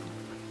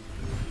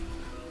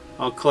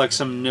 I'll collect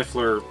some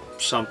Niffler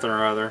something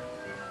or other.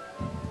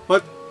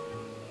 What?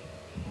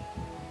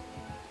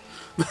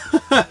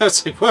 I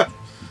was like, what?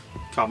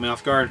 Caught me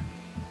off guard.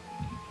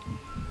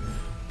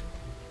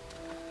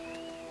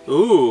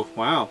 Ooh,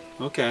 wow.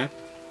 Okay.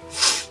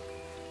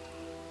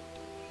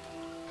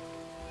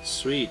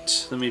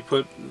 Sweet. Let me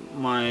put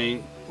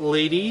my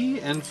lady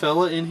and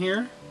fella in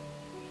here.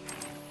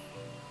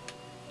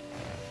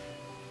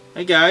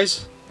 Hey,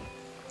 guys.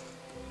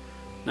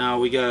 Now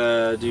we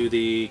gotta do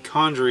the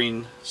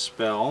conjuring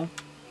spell.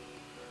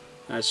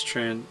 That's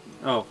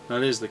oh,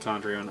 that is the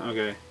conjuring one.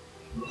 Okay.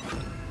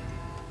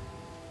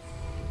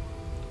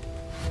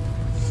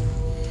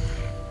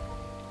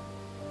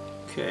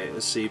 Okay,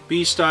 let's see.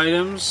 Beast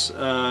items,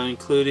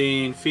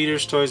 including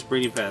feeders, toys,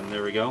 breeding pen.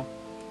 There we go.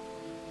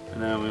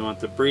 And then we want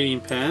the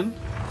breeding pen.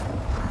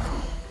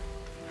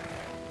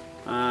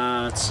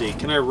 Let's see.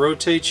 Can I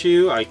rotate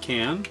you? I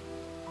can.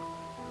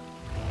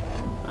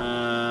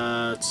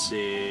 Let's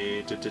see.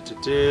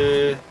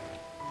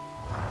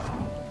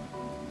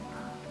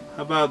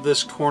 How about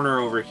this corner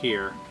over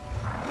here?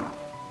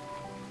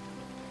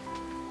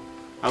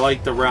 I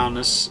like the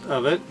roundness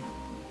of it.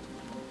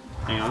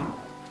 Hang on.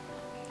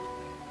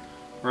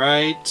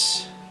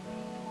 Right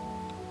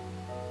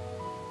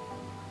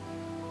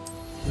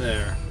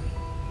there.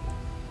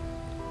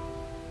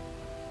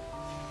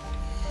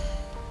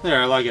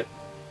 There, I like it.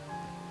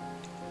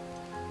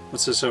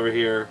 What's this over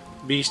here?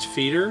 Beast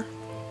feeder?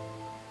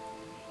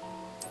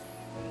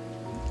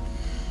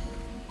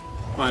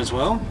 Might as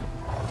well.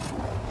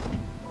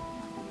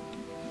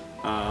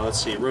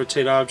 Let's see.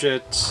 Rotate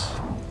object.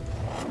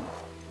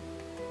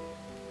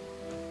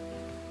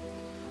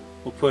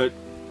 We'll put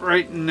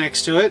right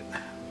next to it.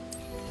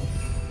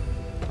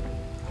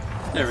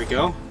 There we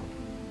go.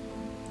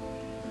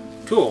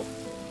 Cool.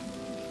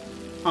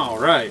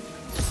 Alright.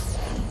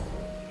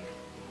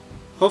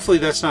 Hopefully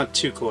that's not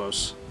too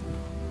close.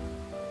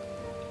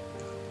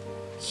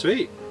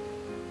 Sweet.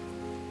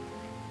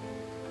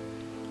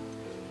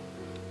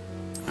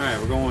 Alright,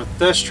 we're going with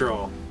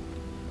Thestral.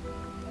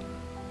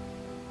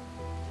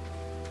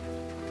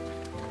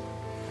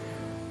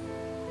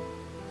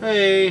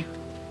 Hey!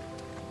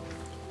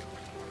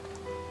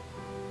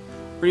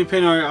 Breeding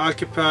pen are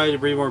occupied to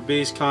breed more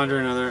beasts, conjure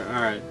another.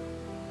 Alright.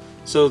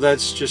 So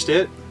that's just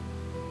it?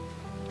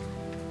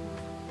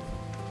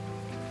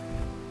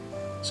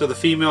 So the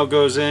female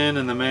goes in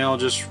and the male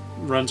just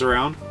runs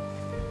around?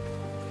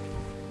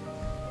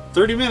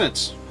 30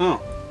 minutes. Oh,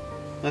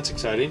 that's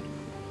exciting.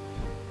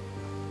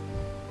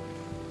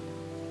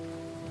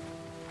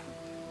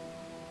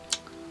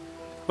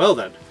 Well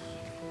then.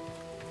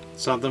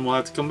 Something we'll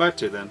have to come back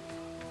to then.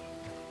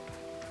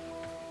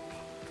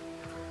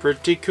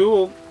 Pretty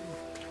cool.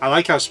 I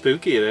like how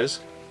spooky it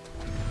is.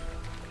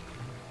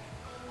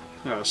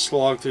 Gotta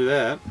slog through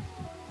that.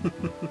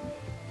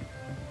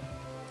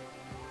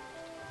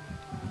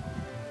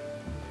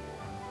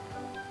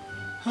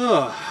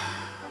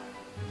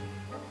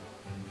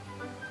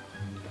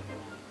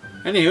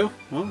 Anywho,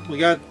 well, we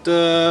got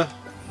that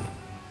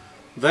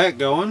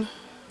going.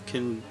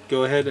 Can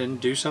go ahead and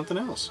do something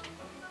else.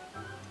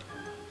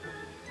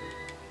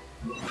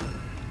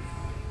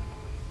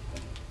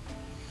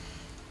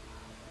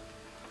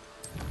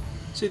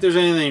 See if there's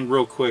anything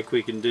real quick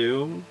we can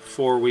do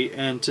before we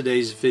end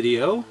today's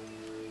video.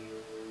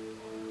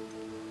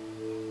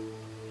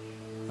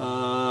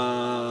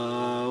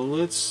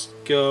 Let's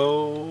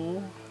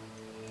go.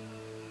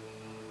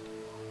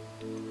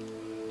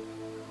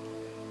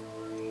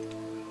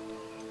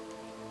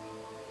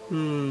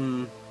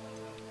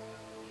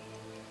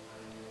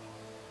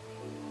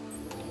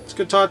 Let's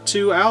go talk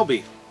to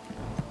Albie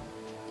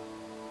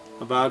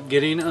about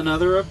getting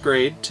another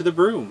upgrade to the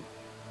broom.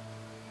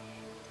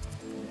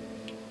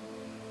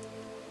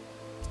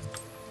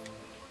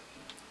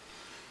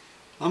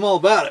 I'm all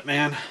about it,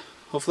 man.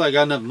 Hopefully I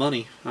got enough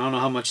money. I don't know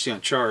how much he's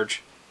gonna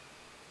charge.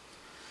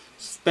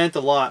 Spent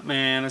a lot,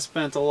 man. I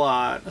spent a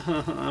lot.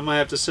 I might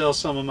have to sell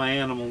some of my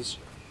animals.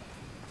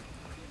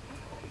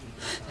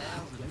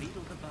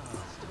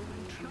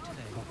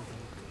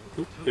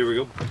 Oop, here we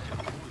go.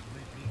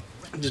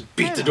 Just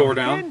beat the door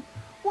down.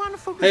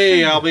 Wonderful to hey, see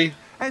you. Albie.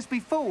 As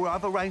before,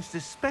 I've arranged a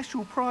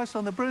special price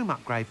on the broom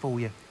upgrade for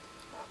you.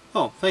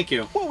 Oh, thank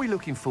you. What are we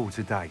looking for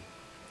today?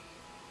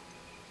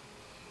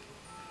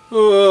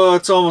 Oh,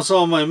 it's almost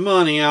all my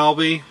money,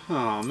 Albie.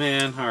 Oh,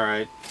 man.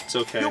 Alright. It's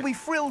okay. You'll be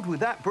thrilled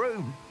with that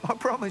broom. I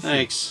promise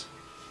Thanks.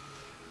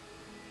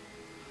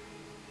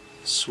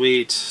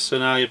 Sweet. So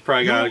now you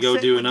probably gotta go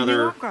do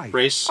another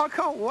race. I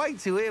can't wait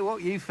to hear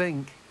what you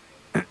think.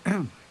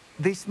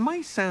 This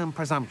may sound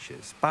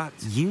presumptuous, but...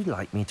 You'd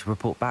like me to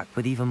report back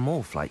with even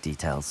more flight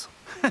details.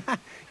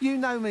 You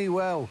know me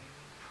well.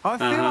 I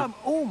feel I'm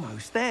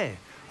almost there.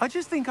 I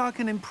just think I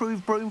can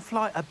improve broom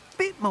flight a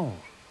bit more.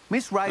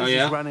 Miss Ray's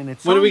is running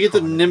its When do we get the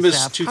own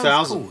Nimbus South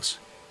Coast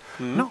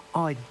 2000s? Not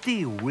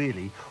ideal,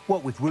 really.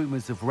 What with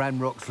rumours of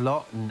Ranrock's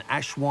lot and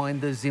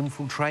Ashwinders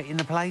infiltrating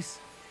the place.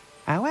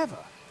 However,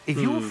 if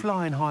you're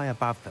flying high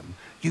above them,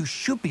 you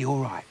should be all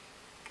right.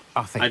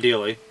 I think.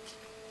 Ideally.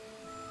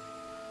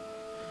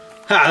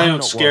 Ha, they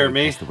don't scare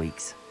me. Mr.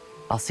 Weeks.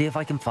 I'll see if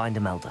I can find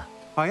Imelda.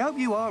 I hope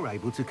you are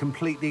able to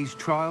complete these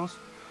trials.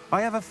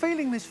 I have a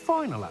feeling this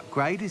final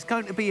upgrade is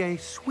going to be a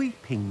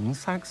sweeping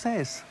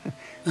success.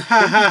 Be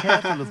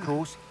careful, of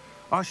course.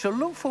 I shall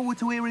look forward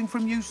to hearing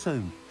from you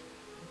soon.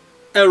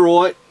 All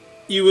right.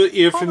 You will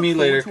hear from me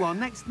later. To our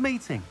next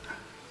meeting.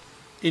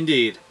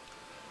 Indeed.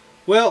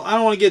 Well, I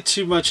don't want to get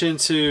too much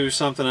into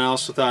something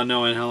else without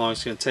knowing how long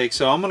it's going to take.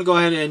 So I'm going to go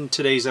ahead and end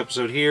today's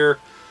episode here.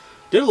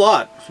 Did a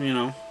lot, you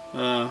know.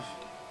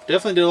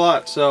 Definitely did a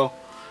lot. So,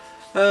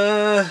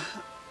 I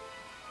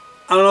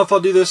don't know if I'll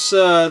do this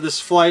this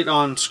flight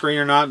on screen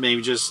or not.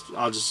 Maybe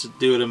I'll just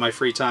do it in my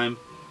free time,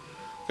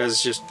 because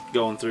it's just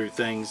going through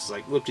things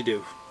like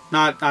whoop-de-doo.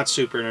 Not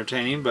super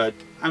entertaining, but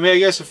I mean, I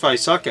guess if I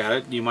suck at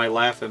it, you might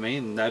laugh at me,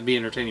 and that'd be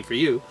entertaining for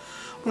you.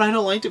 But I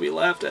don't like to be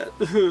laughed at.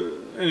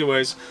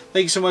 Anyways,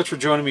 thank you so much for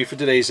joining me for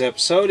today's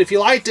episode. If you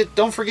liked it,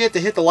 don't forget to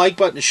hit the like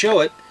button to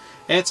show it,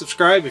 and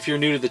subscribe if you're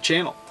new to the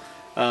channel.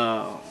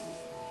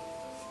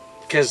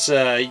 Because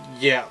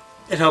yeah,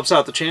 it helps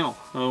out the channel.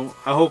 I'm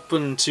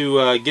hoping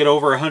to get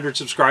over 100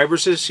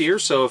 subscribers this year,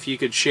 so if you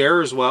could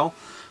share as well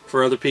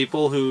for other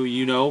people who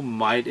you know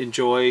might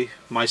enjoy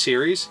my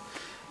series,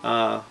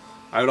 I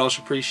would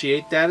also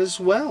appreciate that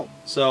as well.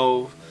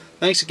 So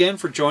thanks again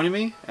for joining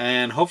me,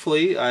 and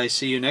hopefully I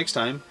see you next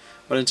time.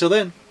 But until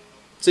then,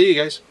 see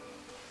you guys.